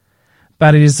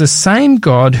 but it is the same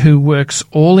God who works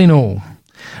all in all.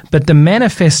 But the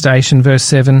manifestation, verse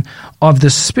 7, of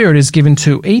the Spirit is given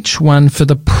to each one for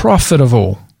the profit of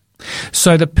all.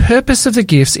 So the purpose of the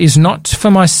gifts is not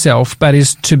for myself, but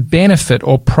is to benefit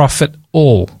or profit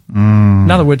all.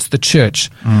 In other words, the church.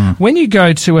 When you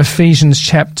go to Ephesians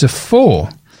chapter 4,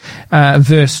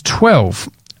 verse 12,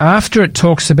 after it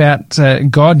talks about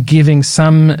God giving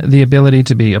some the ability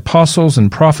to be apostles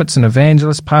and prophets and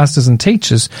evangelists, pastors and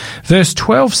teachers, verse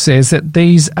 12 says that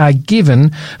these are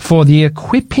given for the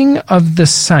equipping of the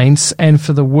saints and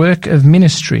for the work of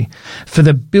ministry, for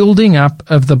the building up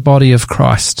of the body of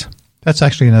Christ. That's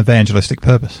actually an evangelistic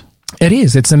purpose. It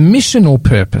is. It's a missional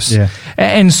purpose. Yeah.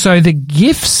 And so the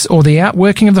gifts or the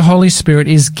outworking of the Holy Spirit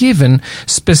is given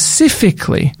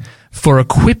specifically for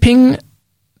equipping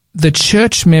the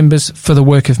church members for the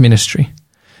work of ministry,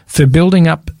 for building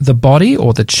up the body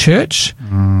or the church,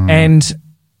 and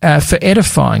for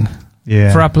edifying,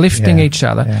 for uplifting each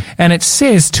other. Yeah. And it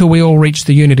says till we all reach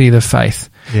the unity of the faith.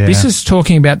 Yeah. This is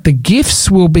talking about the gifts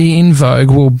will be in vogue,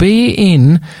 will be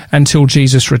in until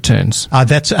Jesus returns.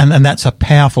 That's a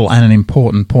powerful and an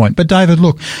important point. But David,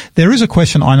 look, there is a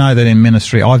question I know that in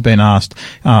ministry I've been asked,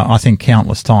 I think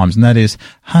countless times, and that is,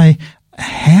 hey,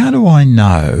 how do I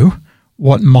know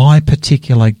what my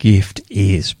particular gift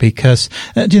is? Because,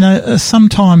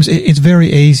 sometimes it's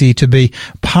very easy to be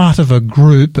part of a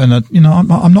group and,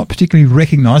 I'm not particularly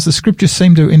recognised. The scriptures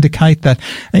seem to indicate that,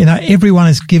 everyone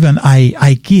is given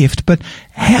a gift, but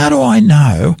how do I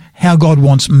know how God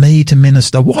wants me to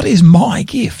minister? What is my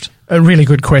gift? A really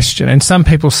good question. And some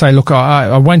people say, look,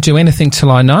 I won't do anything till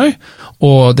I know,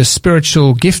 or the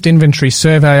spiritual gift inventory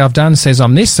survey I've done says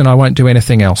I'm this and I won't do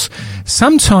anything else.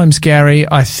 Sometimes, Gary,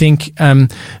 I think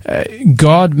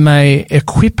God may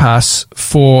equip us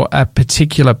for a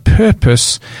particular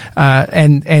purpose,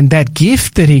 and that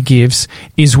gift that he gives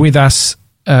is with us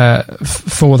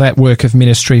for that work of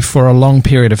ministry for a long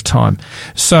period of time.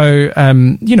 So,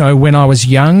 when I was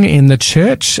young in the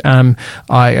church,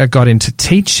 I got into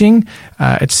teaching,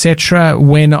 etc.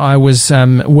 When I was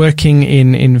working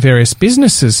in various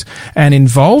businesses and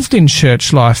involved in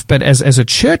church life, but as a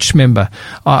church member,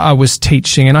 I was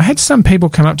teaching. And I had some people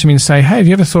come up to me and say, hey, have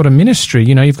you ever thought of ministry?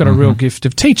 You've got a real gift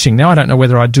of teaching. Now, I don't know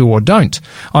whether I do or don't.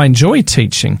 I enjoy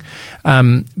teaching.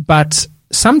 But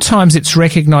sometimes it's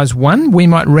recognized. We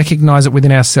might recognize it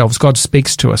within ourselves. God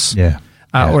speaks to us.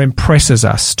 Or impresses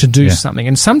us to do something.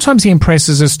 And sometimes he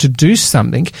impresses us to do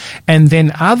something, and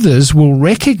then others will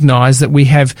recognize that we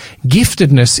have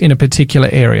giftedness in a particular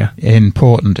area.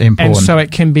 Important. And so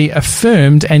it can be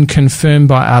affirmed and confirmed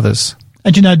by others.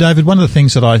 And David, one of the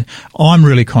things that I'm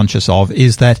really conscious of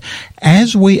is that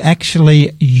as we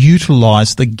actually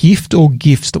utilize the gift or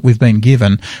gifts that we've been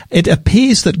given, it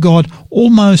appears that God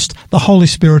the Holy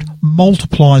Spirit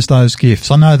multiplies those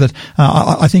gifts. I know that,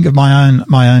 I think of my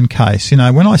own case. When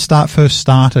I first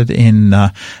started in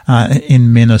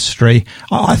ministry,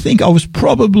 I think I was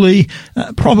probably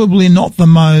not the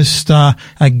most,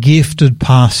 gifted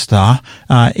pastor,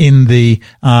 in the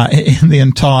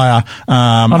entire,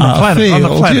 on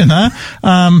the planet.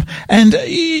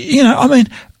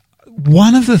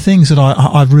 One of the things that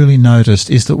I've really noticed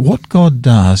is that what God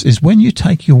does is when you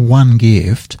take your one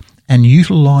gift and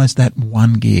utilize that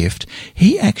one gift,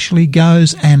 he actually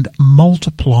goes and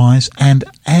multiplies and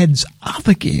adds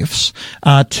other gifts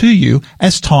to you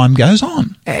as time goes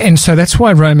on. And so that's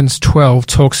why Romans 12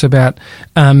 talks about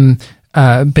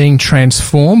being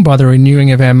transformed by the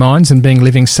renewing of our minds and being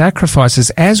living sacrifices.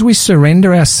 As we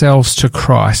surrender ourselves to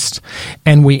Christ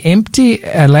and we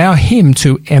allow him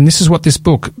to, and this is what this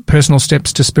book, Personal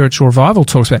Steps to Spiritual Revival,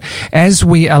 talks about, as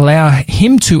we allow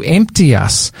him to empty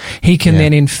us, he can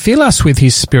then infill us with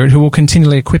his Spirit, who will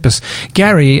continually equip us.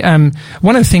 Gary,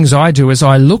 one of the things I do is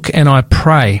I look and I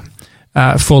pray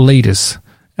for leaders.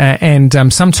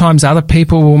 And sometimes other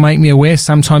people will make me aware,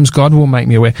 sometimes God will make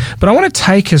me aware. But I want to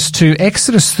take us to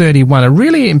Exodus 31, a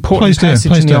really important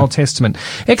passage in the Old Testament.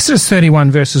 Exodus 31,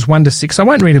 verses 1 to 6. I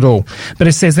won't read it all, but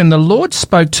it says, "Then the Lord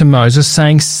spoke to Moses,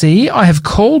 saying, See, I have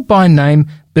called by name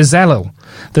Bezalel,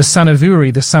 the son of Uri,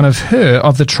 the son of Hur,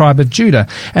 of the tribe of Judah,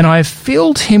 and I have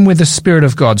filled him with the Spirit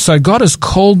of God." So God has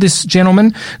called this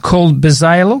gentleman, called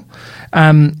Bezalel.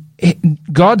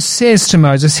 God says to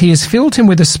Moses, he has filled him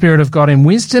with the Spirit of God in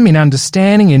wisdom, in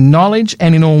understanding, in knowledge,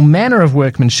 and in all manner of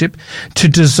workmanship, to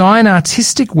design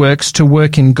artistic works, to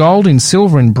work in gold, in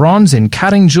silver, in bronze, in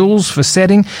cutting jewels for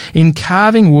setting, in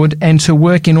carving wood, and to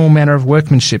work in all manner of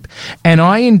workmanship. And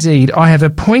I have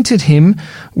appointed him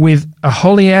with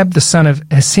Aholiab, the son of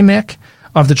Ahisamach,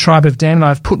 of the tribe of Dan, and I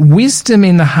have put wisdom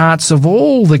in the hearts of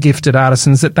all the gifted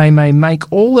artisans, that they may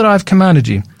make all that I have commanded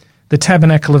you. The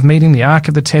tabernacle of meeting, the ark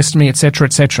of the testimony, etc.,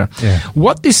 etc.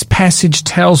 What this passage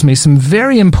tells me, some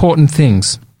very important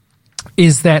things,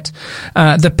 is that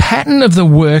the pattern of the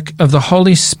work of the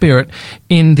Holy Spirit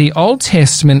in the Old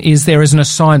Testament is there is an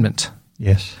assignment.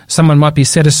 Yes. Someone might be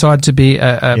set aside to be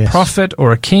a prophet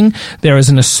or a king. There is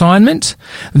an assignment.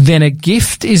 Then a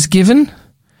gift is given.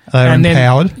 They are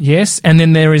empowered. Yes, and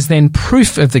then there is then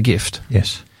proof of the gift.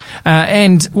 Yes.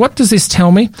 And what does this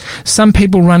tell me? Some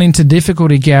people run into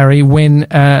difficulty, Gary, when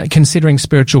considering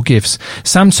spiritual gifts.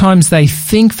 Sometimes they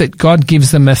think that God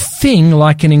gives them a thing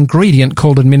like an ingredient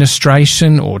called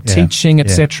administration or teaching,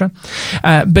 etc.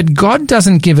 But God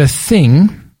doesn't give a thing,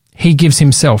 he gives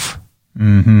himself.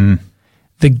 Mm-hmm.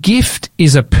 The gift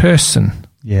is a person.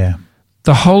 Yeah.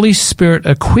 The Holy Spirit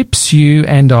equips you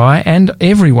and I and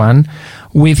everyone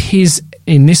with his,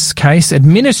 in this case,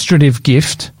 administrative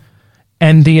gift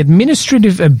and the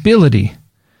administrative ability.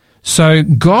 So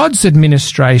God's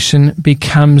administration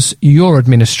becomes your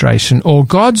administration, or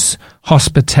God's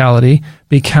hospitality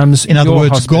becomes your hospitality. In other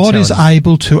words, God is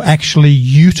able to actually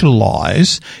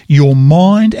utilize your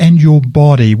mind and your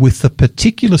body with the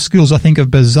particular skills. I think of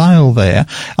Bezalel there.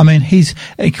 I mean, he's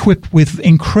equipped with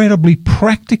incredibly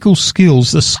practical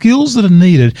skills, the skills that are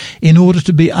needed in order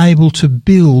to be able to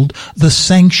build the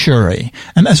sanctuary.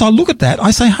 And as I look at that,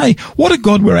 I say, hey, what a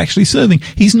God we're actually serving.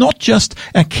 He's not just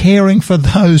caring for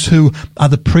those who are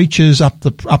the preachers up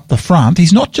the front.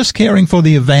 He's not just caring for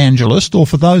the evangelist or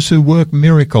for those who work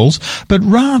miracles, but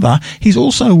rather he's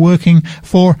also working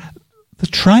for the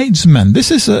tradesman.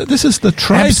 This is the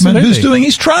tradesman who's doing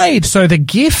his trade. So the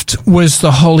gift was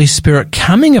the Holy Spirit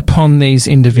coming upon these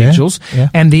individuals,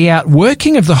 and the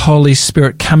outworking of the Holy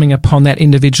Spirit coming upon that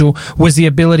individual was the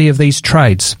ability of these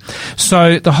trades.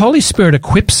 So the Holy Spirit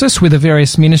equips us with a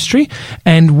various ministry,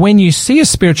 and when you see a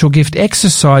spiritual gift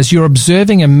exercise, you're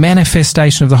observing a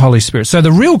manifestation of the Holy Spirit. So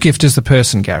the real gift is the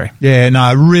person, Gary. Yeah, no,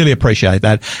 I really appreciate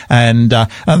that. And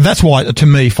that's why, to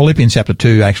me, Philippians chapter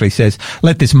 2 actually says,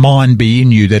 let this mind be in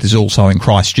you that is also in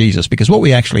Christ Jesus. Because what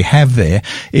we actually have there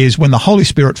is when the Holy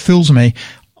Spirit fills me,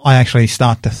 I actually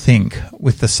start to think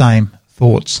with the same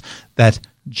thoughts that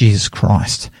Jesus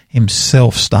Christ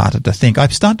himself started to think. I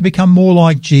start to become more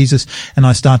like Jesus, and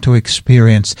I start to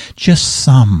experience just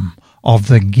some of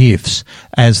the gifts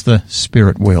as the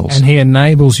Spirit wills. And he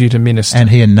enables you to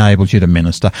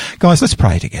minister. Guys, let's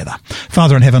pray together.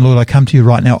 Father in heaven, Lord, I come to you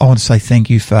right now. I want to say thank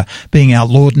you for being our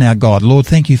Lord and our God. Lord,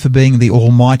 thank you for being the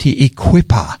almighty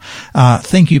equipper.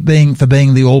 Thank you for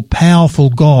being the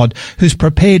all-powerful God who's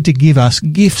prepared to give us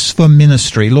gifts for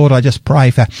ministry. Lord, I just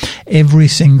pray for every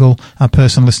single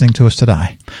person listening to us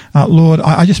today. Lord,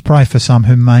 I just pray for some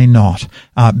who may not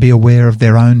be aware of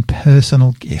their own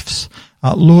personal gifts.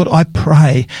 Lord, I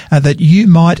pray that you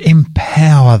might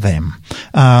empower them.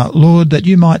 Lord, that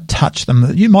you might touch them,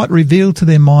 that you might reveal to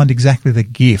their mind exactly the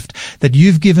gift that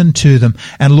you've given to them,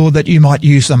 and Lord, that you might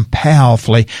use them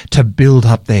powerfully to build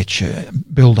up their church,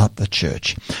 build up the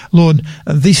church. Lord,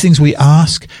 these things we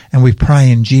ask and we pray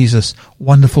in Jesus'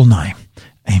 wonderful name.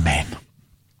 Amen.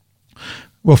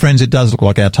 Well, friends, it does look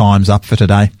like our time's up for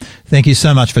today. Thank you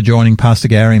so much for joining Pastor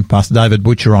Gary and Pastor David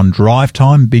Butcher on Drive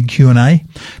Time, Big Q&A.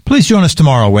 Please join us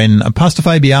tomorrow when Pastor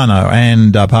Fabiano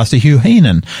and Pastor Hugh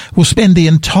Heenan will spend the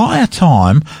entire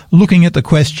time looking at the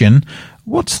question,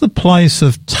 what's the place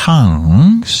of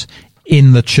tongues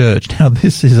in the church? Now,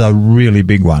 this is a really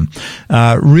big one.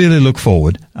 Really look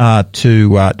forward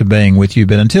to being with you.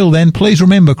 But until then, please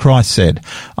remember Christ said,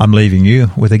 I'm leaving you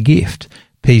with a gift,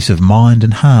 peace of mind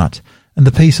and heart. And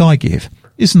the peace I give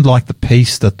isn't like the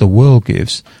peace that the world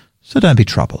gives, so don't be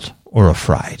troubled or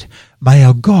afraid. May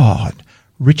our God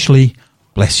richly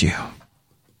bless you.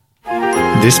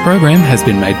 This program has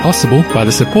been made possible by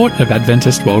the support of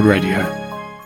Adventist World Radio.